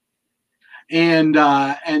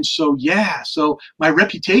 And so, yeah, so my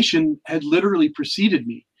reputation had literally preceded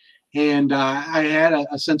me. And I had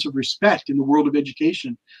a sense of respect in the world of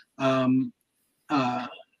education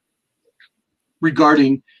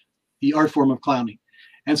regarding the art form of clowning.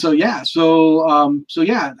 And so, yeah,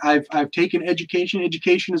 I've taken education.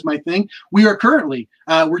 Education is my thing. We are currently,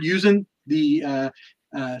 we're using the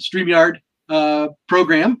StreamYard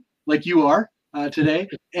program like you are today.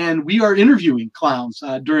 And we are interviewing clowns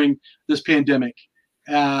during this pandemic.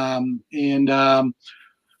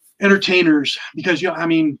 Entertainers, because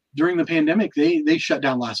during the pandemic they shut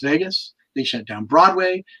down Las Vegas, they shut down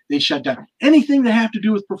Broadway, they shut down anything that had to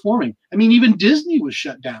do with performing. I mean, even Disney was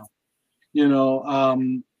shut down.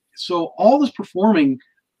 So all this performing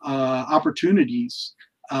opportunities,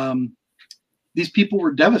 these people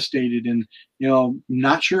were devastated and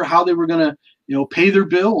not sure how they were going to pay their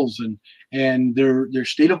bills, and their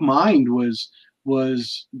state of mind was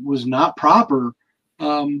not proper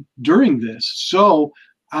during this. So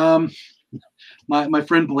my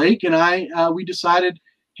friend Blake and I, we decided,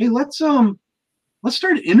 hey, let's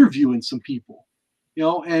start interviewing some people,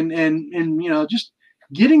 and just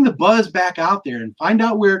getting the buzz back out there and find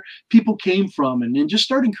out where people came from, and just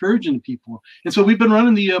start encouraging people. And so we've been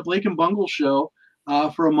running the Blake and Bungle show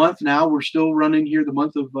for a month now. We're still running here the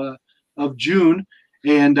month of June,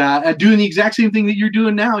 and doing the exact same thing that you're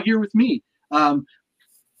doing now here with me.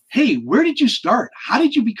 Hey, where did you start? How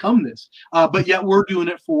did you become this? But yet we're doing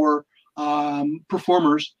it for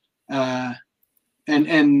performers and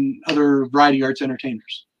other variety arts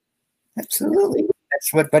entertainers. Absolutely.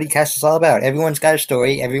 That's what BuddyCast is all about. Everyone's got a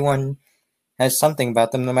story. Everyone has something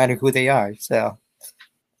about them, no matter who they are. So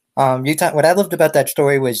what I loved about that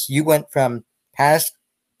story was you went from past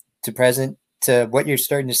to present to what you're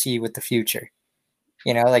starting to see with the future.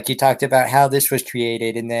 Like you talked about how this was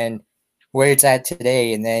created, and then where it's at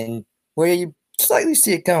today, and then where you slightly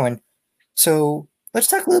see it going. So let's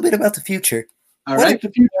talk a little bit about the future. All right. The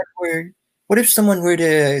future. What if someone were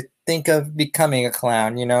to think of becoming a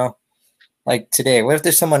clown, like today? What if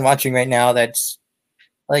there's someone watching right now that's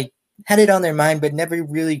like had it on their mind but never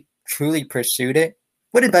really truly pursued it?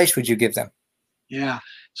 What advice would you give them? Yeah.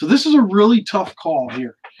 So this is a really tough call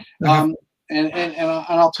here. Mm-hmm. And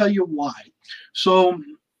I'll tell you why. So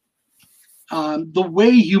the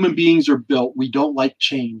way human beings are built, we don't like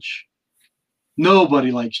change.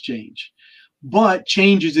 Nobody likes change. But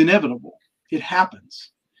change is inevitable. It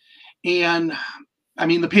happens. And I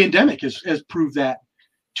mean, the pandemic has proved that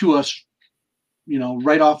to us,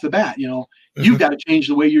 right off the bat. Mm-hmm. You've got to change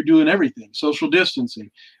the way you're doing everything. Social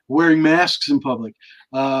distancing, wearing masks in public,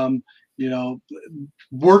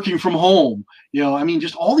 working from home,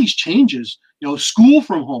 just all these changes, school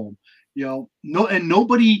from home,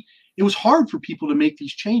 nobody, it was hard for people to make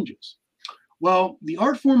these changes. Well, the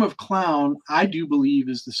art form of clown, I do believe,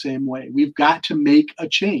 is the same way. We've got to make a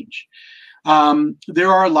change.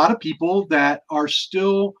 There are a lot of people that are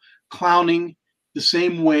still clowning the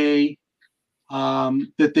same way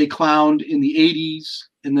that they clowned in the 80s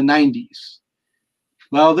and the 90s.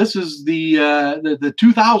 Well, this is the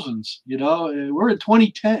 2000s, you know, we're in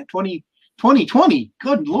 2020,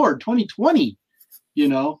 good Lord, 2020, you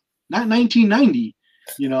know, not 1990,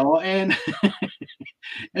 you know, and,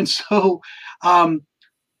 and so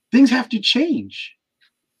things have to change.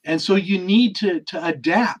 And so you need to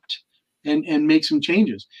adapt and make some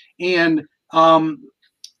changes. And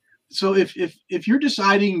so if you're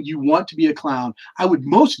deciding you want to be a clown, I would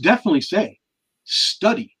most definitely say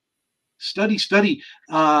study the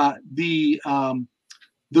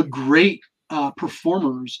great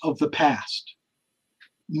performers of the past.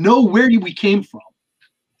 Know where we came from.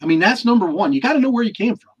 I mean, that's number one. You got to know where you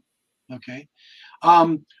came from. Okay.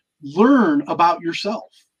 Learn about yourself.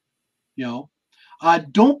 You know,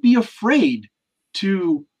 don't be afraid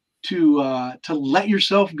to let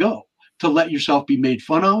yourself go, to let yourself be made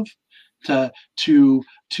fun of, to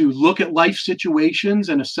look at life situations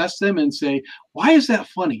and assess them and say, why is that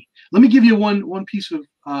funny? Let me give you one piece of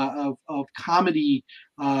comedy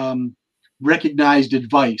recognized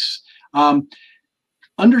advice.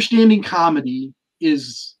 Understanding comedy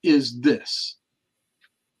is this: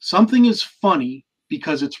 something is funny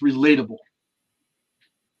because it's relatable.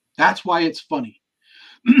 That's why it's funny.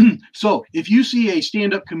 So if you see a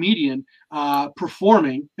stand-up comedian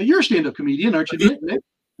performing, you're a stand-up comedian, aren't you, Nick?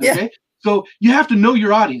 Okay. Yeah. So you have to know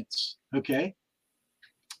your audience. Okay.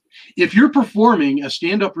 If you're performing a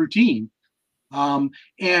stand-up routine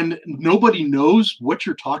and nobody knows what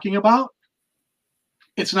you're talking about,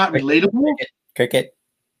 it's not relatable. Cricket.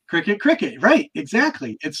 Right.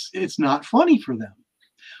 Exactly. It's not funny for them.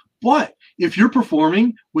 But if you're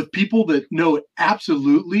performing with people that know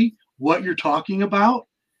absolutely what you're talking about,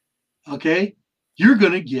 okay, you're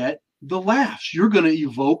going to get the laughs. You're going to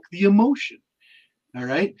evoke the emotion. All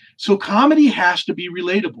right. So comedy has to be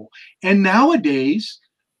relatable. And nowadays,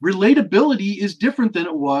 relatability is different than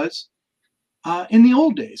it was in the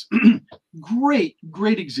old days. Great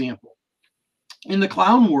example. In the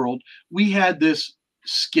clown world, we had this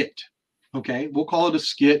skit. Okay, we'll call it a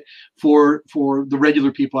skit for the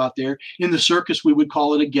regular people out there. In the circus, we would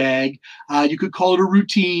call it a gag. You could call it a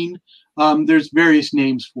routine. There's various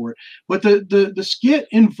names for it. But the skit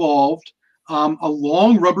involved a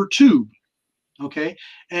long rubber tube. Okay,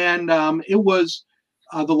 and it was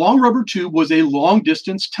the long rubber tube was a long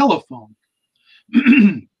distance telephone.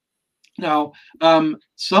 Now,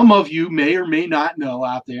 some of you may or may not know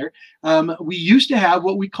out there, we used to have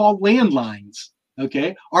what we call landlines.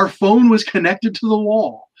 Okay, our phone was connected to the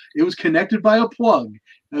wall. It was connected by a plug.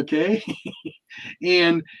 Okay,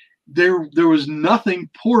 and there was nothing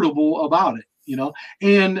portable about it, you know.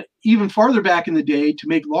 And even farther back in the day, to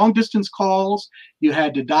make long distance calls, you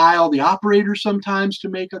had to dial the operator sometimes to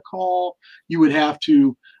make a call. You would have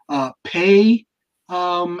to pay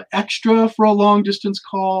extra for a long distance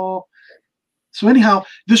call. So anyhow,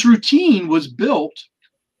 this routine was built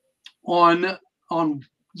on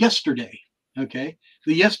yesterday. Okay,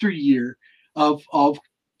 the yesteryear of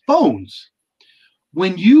phones.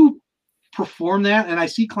 When you perform that, and I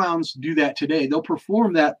see clowns do that today, they'll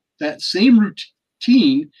perform that same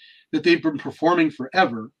routine that they've been performing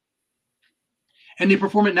forever, and they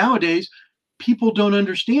perform it nowadays. People don't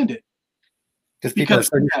understand it because we have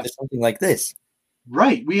something like this.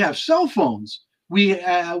 Right, we have cell phones. We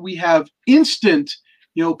have instant,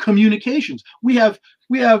 you know, communications. We have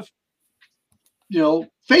you know,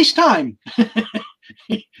 FaceTime.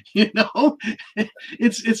 You know,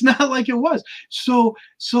 it's not like it was. So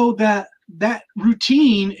that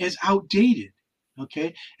routine is outdated.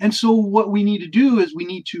 Okay, and so what we need to do is we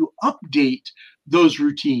need to update those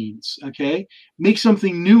routines. Okay, make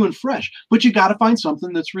something new and fresh. But you got to find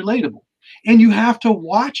something that's relatable, and you have to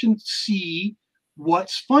watch and see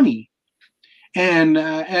what's funny. And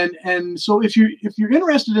so if you're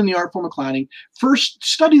interested in the art form of clowning, first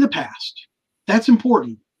study the past. That's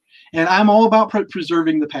important. And I'm all about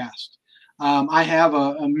preserving the past. I have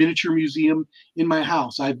a miniature museum in my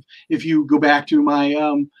house. If you go back to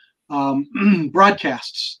my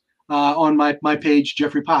broadcasts on my page,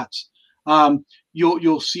 Jeffrey Potts,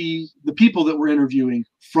 you'll see the people that we're interviewing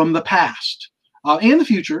from the past and the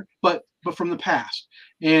future, but from the past,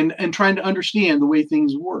 and trying to understand the way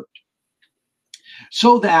things worked,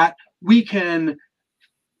 so that we can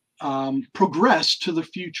progress to the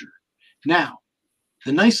future. Now,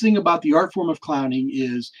 the nice thing about the art form of clowning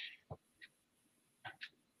is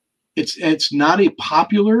it's not a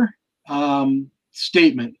popular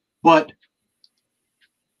statement, but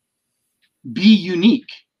be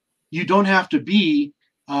unique. You don't have to be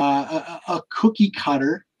a cookie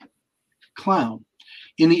cutter clown.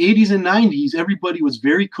 In the 80s and 90s, everybody was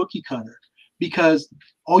very cookie cutter because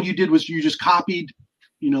all you did was you just copied,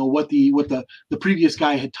 what the previous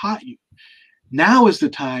guy had taught you. Now is the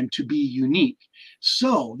time to be unique.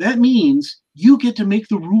 So that means you get to make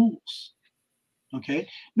the rules. Okay.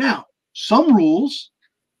 Now, some rules,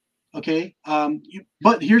 okay,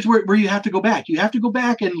 but here's where you have to go back. You have to go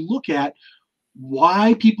back and look at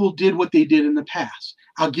why people did what they did in the past.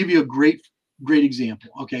 I'll give you a great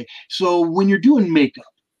example. Okay. So when you're doing makeup,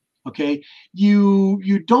 okay,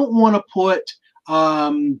 you don't want to put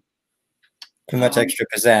too much extra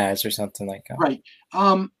pizzazz or something like that. Right.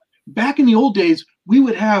 Back in the old days, we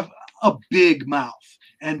would have a big mouth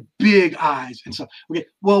and big eyes and stuff. Okay.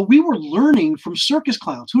 Well, we were learning from circus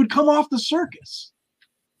clowns who had come off the circus.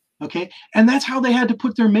 Okay. And that's how they had to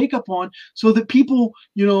put their makeup on so that people,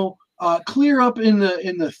 clear up in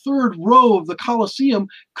the third row of the Coliseum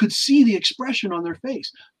could see the expression on their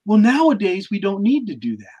face. Well, nowadays we don't need to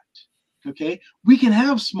do that. Okay. We can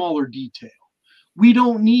have smaller detail. We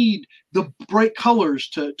don't need the bright colors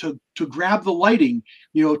to grab the lighting,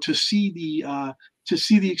 to see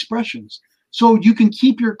the expressions. So you can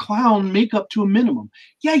keep your clown makeup to a minimum.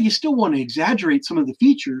 Yeah, you still want to exaggerate some of the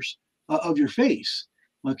features of your face.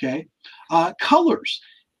 Okay. Colors.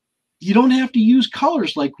 You don't have to use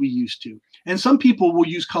colors like we used to. And some people will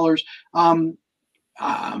use colors. They'll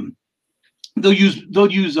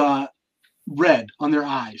use red on their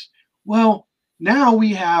eyes. Well, now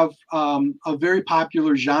we have a very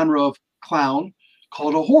popular genre of clown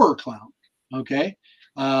called a horror clown. Okay,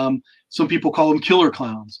 some people call them killer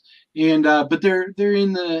clowns, and but they're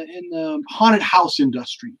in the haunted house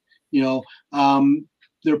industry.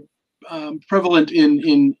 They're prevalent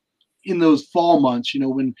in those fall months.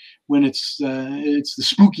 When it's the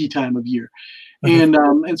spooky time of year,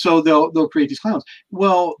 and so they'll create these clowns.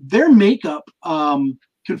 Well, their makeup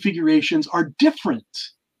configurations are different.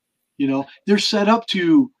 They're set up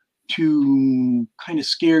to kind of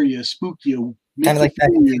scare you, spook you. Kind of like that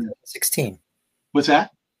in 2016. What's that?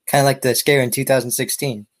 Kind of like the scare in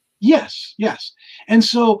 2016. Yes. And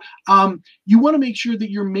so you want to make sure that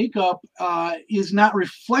your makeup is not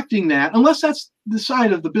reflecting that, unless that's the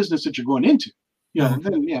side of the business that you're going into.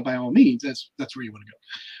 Then yeah, by all means, that's where you want to go.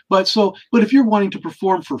 But if you're wanting to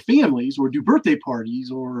perform for families or do birthday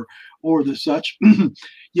parties or the such,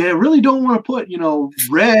 you really don't want to put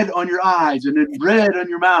red on your eyes and then red on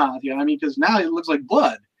your mouth. Because now it looks like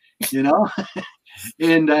blood.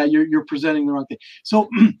 And you're presenting the wrong thing. So,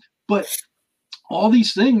 but all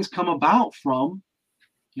these things come about from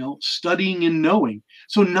studying and knowing.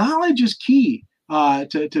 So knowledge is key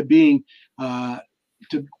to being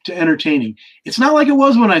to entertaining. It's not like it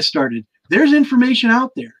was when I started. There's information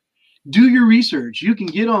out there. Do your research. You can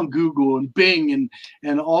get on Google and Bing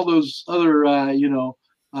and all those other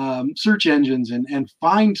search engines and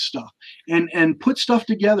find stuff and put stuff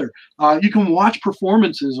together. You can watch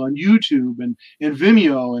performances on YouTube and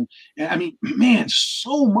Vimeo and man,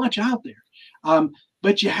 so much out there.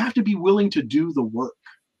 But you have to be willing to do the work.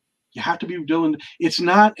 You have to be willing. It's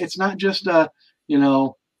not just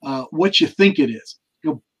what you think it is.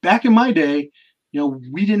 Back in my day,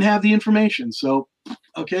 we didn't have the information. So,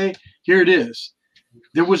 okay, here it is.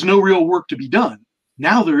 There was no real work to be done.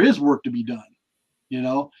 Now there is work to be done.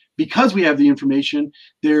 Because we have the information,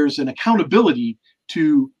 there's an accountability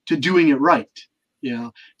to doing it right.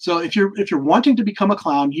 So if you're wanting to become a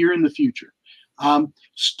clown here in the future,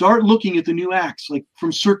 start looking at the new acts like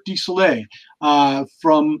from Cirque du Soleil,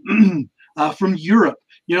 from Europe.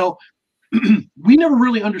 We never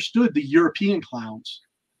really understood the European clowns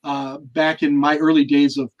back in my early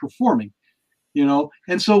days of performing,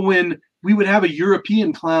 and so when we would have a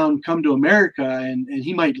European clown come to America and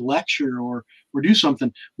he might lecture or do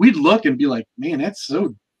something, we'd look and be like, man, that's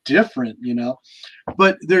so different,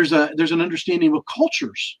 but there's an understanding of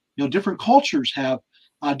cultures. Different cultures have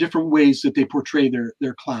different ways that they portray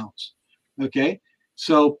their clowns. Okay.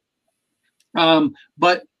 So,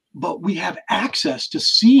 but we have access to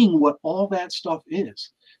seeing what all that stuff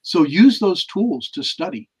is. So use those tools to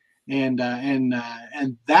study, and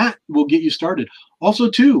that will get you started. Also,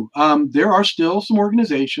 too, there are still some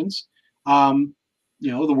organizations, the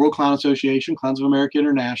World Clown Association, Clowns of America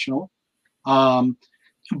International.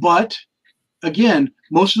 But again,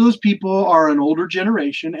 most of those people are an older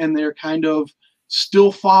generation, and they're kind of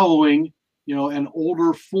still following, an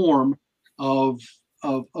older form of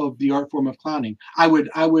the art form of clowning. I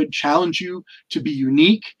would challenge you to be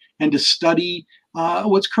unique and to study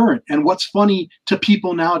what's current and what's funny to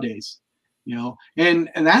people nowadays. And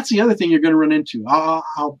that's the other thing you're going to run into.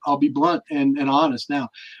 I'll be blunt and honest now.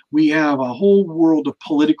 We have a whole world of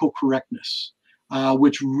political correctness.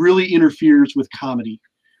 which really interferes with comedy.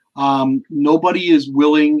 Nobody is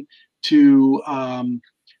willing to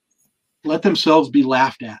let themselves be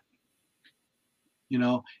laughed at,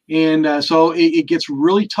 and so it gets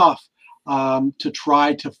really tough to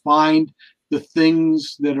try to find the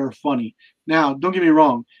things that are funny. Now, don't get me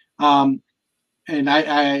wrong, and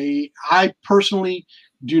I personally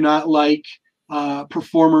do not like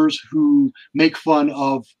performers who make fun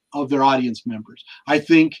of their audience members. I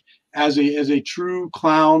think as a true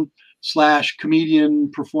clown /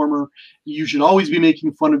 comedian performer, you should always be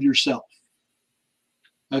making fun of yourself.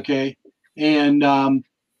 Okay, and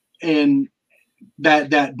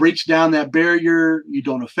that breaks down that barrier. You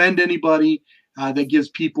don't offend anybody. That gives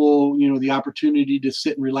people, the opportunity to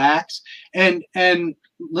sit and relax. And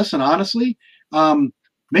listen, honestly,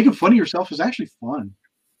 making fun of yourself is actually fun,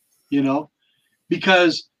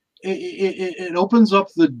 because it opens up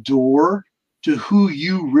the door to who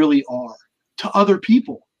you really are to other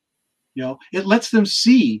people. It lets them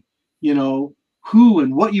see, who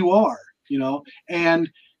and what you are, and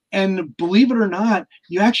believe it or not,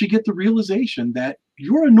 you actually get the realization that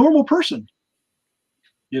you're a normal person,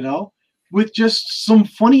 with just some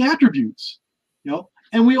funny attributes,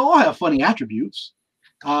 and we all have funny attributes,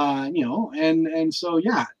 and so,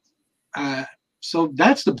 yeah. So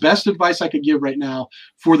that's the best advice I could give right now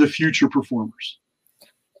for the future performers.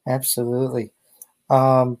 Absolutely.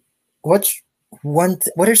 What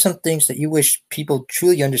are some things that you wish people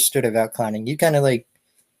truly understood about clowning? You kind of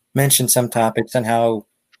mentioned some topics on how,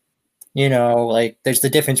 there's the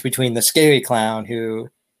difference between the scary clown who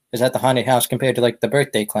is at the haunted house compared to the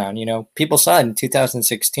birthday clown. People saw it in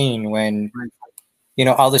 2016 when,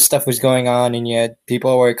 all this stuff was going on, and yet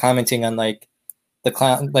people were commenting on the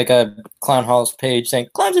clown, a clown hall's page saying,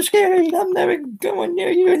 "Clowns are scary. I'm never going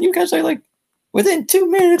near you." And you guys are within 2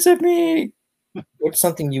 minutes of me. What's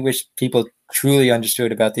something you wish people truly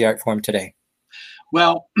understood about the art form today?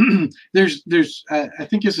 Well, there's I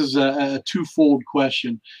think this is a twofold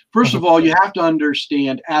question. First of all, you have to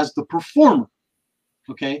understand as the performer.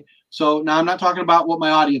 Okay. So now I'm not talking about what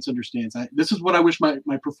my audience understands. This is what I wish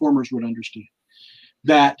my performers would understand.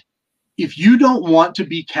 That if you don't want to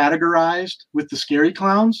be categorized with the scary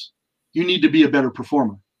clowns, you need to be a better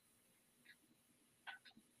performer.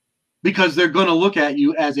 Because they're going to look at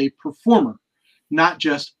you as a performer, not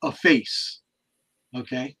just a face.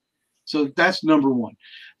 Okay? So that's number one.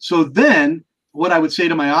 So then what I would say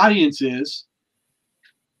to my audience is,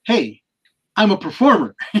 hey, I'm a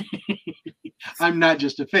performer. I'm not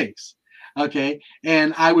just a face. Okay?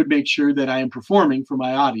 And I would make sure that I am performing for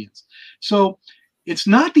my audience. So it's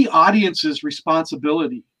not the audience's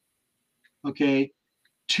responsibility, okay,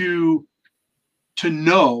 to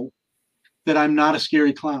know that I'm not a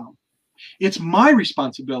scary clown. It's my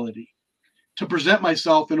responsibility to present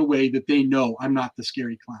myself in a way that they know I'm not the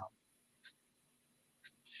scary clown.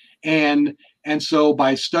 And so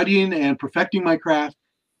by studying and perfecting my craft,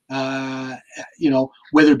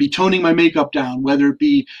 whether it be toning my makeup down, whether it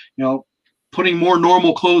be, putting more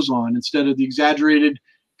normal clothes on instead of the exaggerated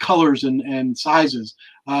colors and sizes,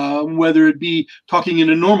 whether it be talking in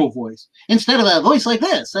a normal voice instead of a voice like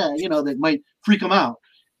this, that might freak them out.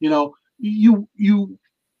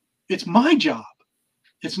 It's my job.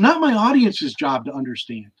 It's not my audience's job to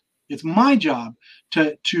understand. It's my job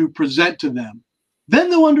to present to them. Then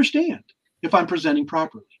they'll understand if I'm presenting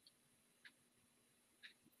properly.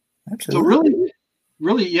 Absolutely. So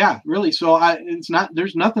really. So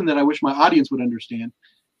there's nothing that I wish my audience would understand.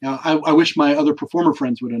 I wish my other performer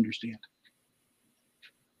friends would understand.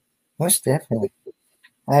 Most definitely.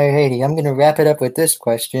 Alrighty, I'm going to wrap it up with this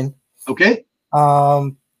question. Okay.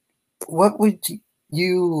 What would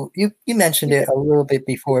you mentioned it a little bit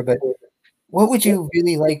before, but what would you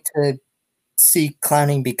really like to see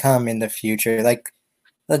clowning become in the future?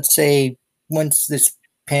 Let's say once this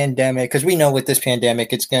pandemic, because we know with this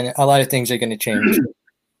pandemic, a lot of things are going to change.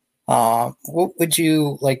 What would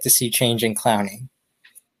you like to see change in clowning?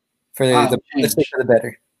 For the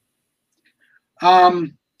better.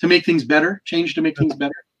 To make things better, change to make things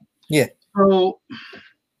better. Yeah. So,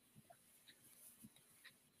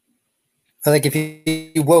 if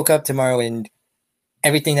you woke up tomorrow and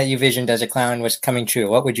everything that you visioned as a clown was coming true,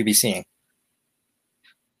 what would you be seeing?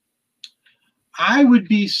 I would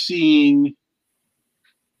be seeing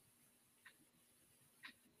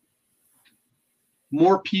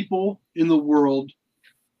more people in the world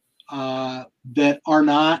that are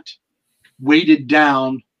not weighted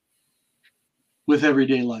down with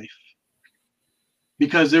everyday life,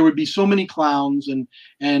 because there would be so many clowns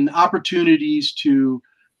and opportunities to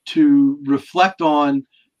reflect on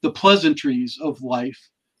the pleasantries of life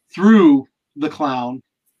through the clown,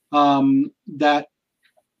 that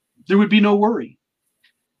there would be no worry.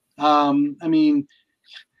 I mean,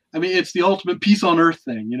 it's the ultimate peace on earth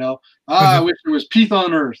thing, you know. I wish there was peace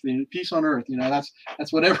on earth. Peace on earth, you know.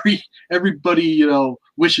 That's what everybody, you know,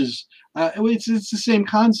 wishes. It's the same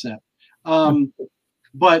concept,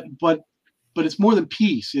 but it's more than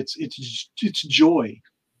peace. It's joy,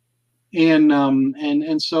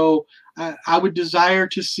 and so I would desire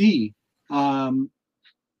to see the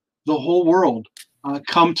whole world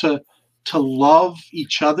come to love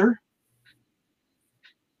each other,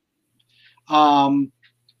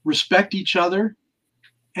 respect each other,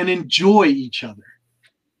 and enjoy each other.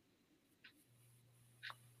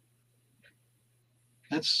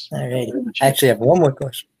 That's all right. I actually have one more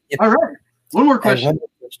question. Yep. All right. One more question.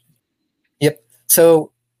 Yep.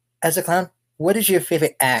 So, as a clown, what is your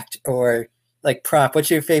favorite act or like prop?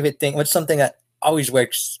 What's your favorite thing? What's something that always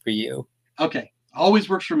works for you? Okay. Always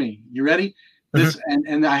works for me. You ready? This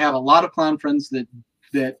and I have a lot of clown friends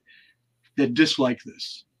that dislike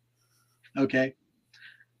this. Okay.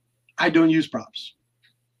 I don't use props.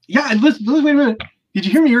 Yeah, listen, wait a minute. Did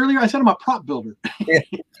you hear me earlier? I said I'm a prop builder. Yeah.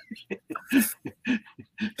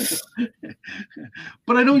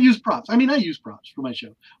 But I don't use props. I mean, I use props for my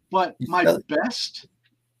show. But my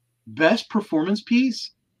best performance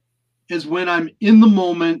piece is when I'm in the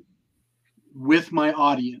moment with my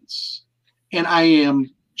audience and I am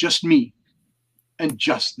just me and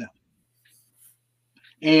just them.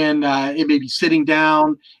 And it may be sitting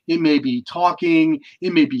down, it may be talking,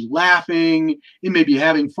 it may be laughing, it may be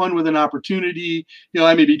having fun with an opportunity. You know,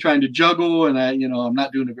 I may be trying to juggle, and I'm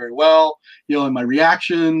not doing it very well. You know, in my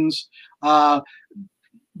reactions. But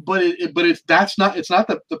it's not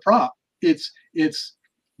the prop. It's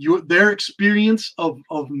their experience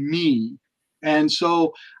of me. And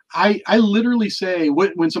so I literally say,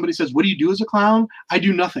 when somebody says, "What do you do as a clown?" I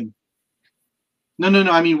do nothing. No.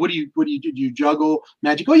 I mean, what do you do? Do you juggle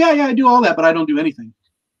magic? Oh, yeah, I do all that, but I don't do anything.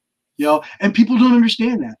 You know, and people don't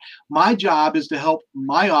understand that. My job is to help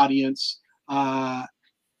my audience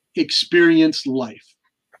experience life.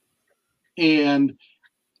 And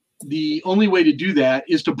the only way to do that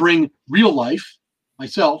is to bring real life,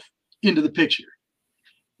 myself, into the picture.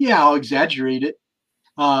 Yeah, I'll exaggerate it.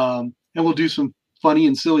 And we'll do some funny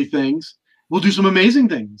and silly things. We'll do some amazing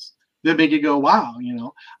things that make you go, wow, you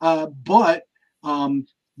know. But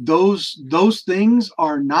those things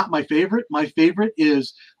are not my favorite. My favorite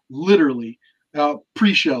is literally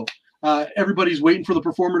pre-show. Everybody's waiting for the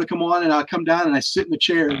performer to come on, and I come down and I sit in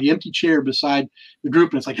the empty chair beside the group,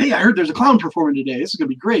 and it's like, hey, I heard there's a clown performing today. This is gonna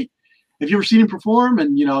be great. Have you ever seen him perform?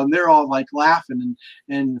 And and they're all like laughing,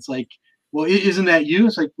 and it's like, well, isn't that you?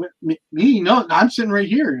 It's like, me? No, I'm sitting right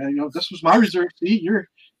here. This was my reserved seat. You're,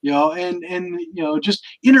 and just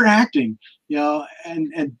interacting.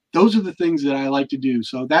 And those are the things that I like to do.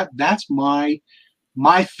 So that's my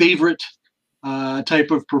favorite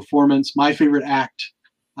type of performance, my favorite act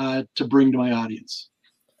to bring to my audience.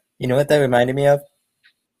 You know what that reminded me of?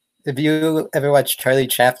 Have you ever watched Charlie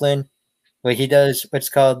Chaplin, where he does what's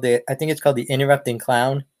called I think it's called the interrupting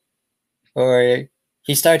clown, or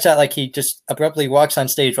he starts out like he just abruptly walks on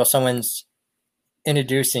stage while someone's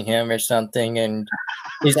introducing him or something, and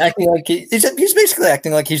he's acting like he's basically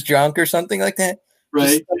acting like he's drunk or something like that. Right.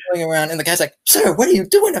 He's stumbling around, and the guy's like, "Sir, what are you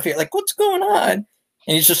doing up here? Like, what's going on?" And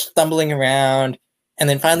he's just stumbling around, and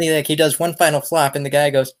then finally, like, he does one final flop, and the guy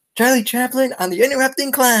goes, "Charlie Chaplin on the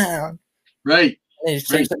interrupting clown." Right. And he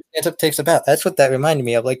stands up, takes a bow. That's what that reminded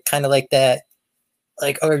me of, like, kind of like that.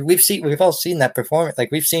 Like, or we've all seen that performance.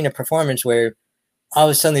 Like, we've seen a performance where all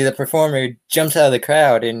of a sudden the performer jumps out of the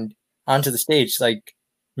crowd and onto the stage, like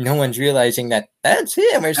no one's realizing that's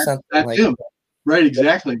him or something. That's like him. Right,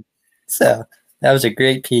 exactly. So that was a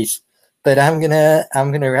great piece. But I'm gonna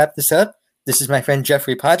wrap this up. This is my friend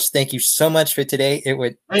Jeffrey Potts. Thank you so much for today.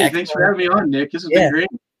 Thanks for having me on, Nick. This has been great.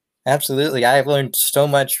 Absolutely. I've learned so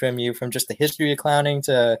much from you, from just the history of clowning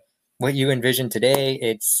to what you envision today.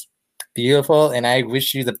 It's beautiful, and I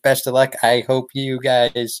wish you the best of luck. I hope you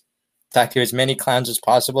guys talk to as many clowns as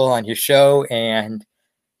possible on your show and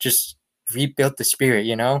just rebuild the spirit,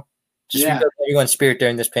 just rebuild everyone's spirit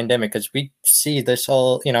during this pandemic, because we see this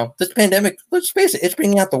whole, this pandemic, let's face it, it's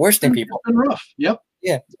bringing out the worst in people. It's been rough. Yep.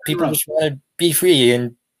 Yeah. People just want to be free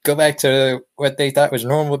and go back to what they thought was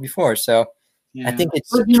normal before. So I think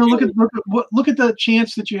it's, look at the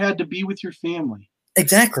chance that you had to be with your family.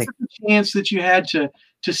 Exactly. Look at the chance that you had to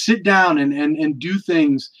sit down and do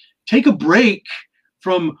things, take a break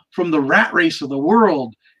from the rat race of the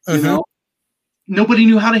world. Nobody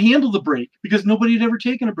knew how to handle the break because nobody had ever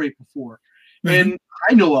taken a break before. And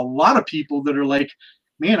I know a lot of people that are like,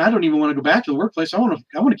 man, I don't even want to go back to the workplace. I want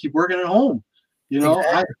to keep working at home.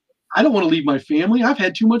 Exactly. I don't want to leave my family. I've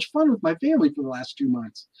had too much fun with my family for the last 2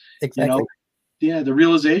 months. You Exactly. know, yeah, the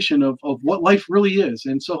realization of what life really is.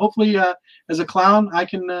 And so hopefully, as a clown, I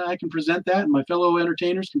can present that, and my fellow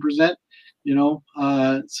entertainers can present,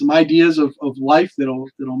 some ideas of life that'll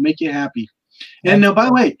make you happy. And by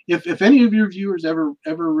the way, if any of your viewers ever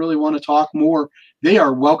really want to talk more, they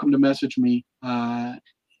are welcome to message me.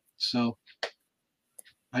 So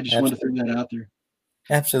I just want to throw that out there.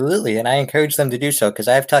 Absolutely. And I encourage them to do so because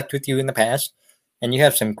I've talked with you in the past and you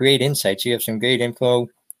have some great insights. You have some great info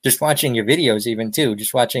just watching your videos, even too.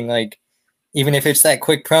 Just watching, like, even if it's that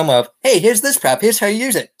quick promo of, hey, here's this prop, here's how you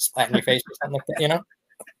use it, splat in your face or something like that,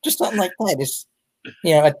 just something like that. Just,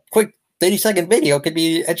 a quick 30-second video could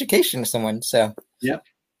be education to someone. So, yeah.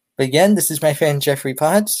 But again, this is my friend Jeffrey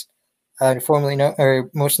Potts, formerly known or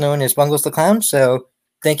most known as Bungles the Clown. So,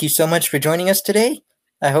 thank you so much for joining us today.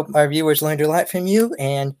 I hope our viewers learned a lot from you,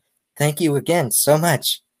 and thank you again so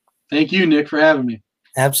much. Thank you, Nick, for having me.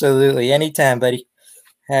 Absolutely. Anytime, buddy.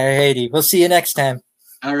 All righty. We'll see you next time.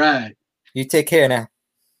 All right. You take care now.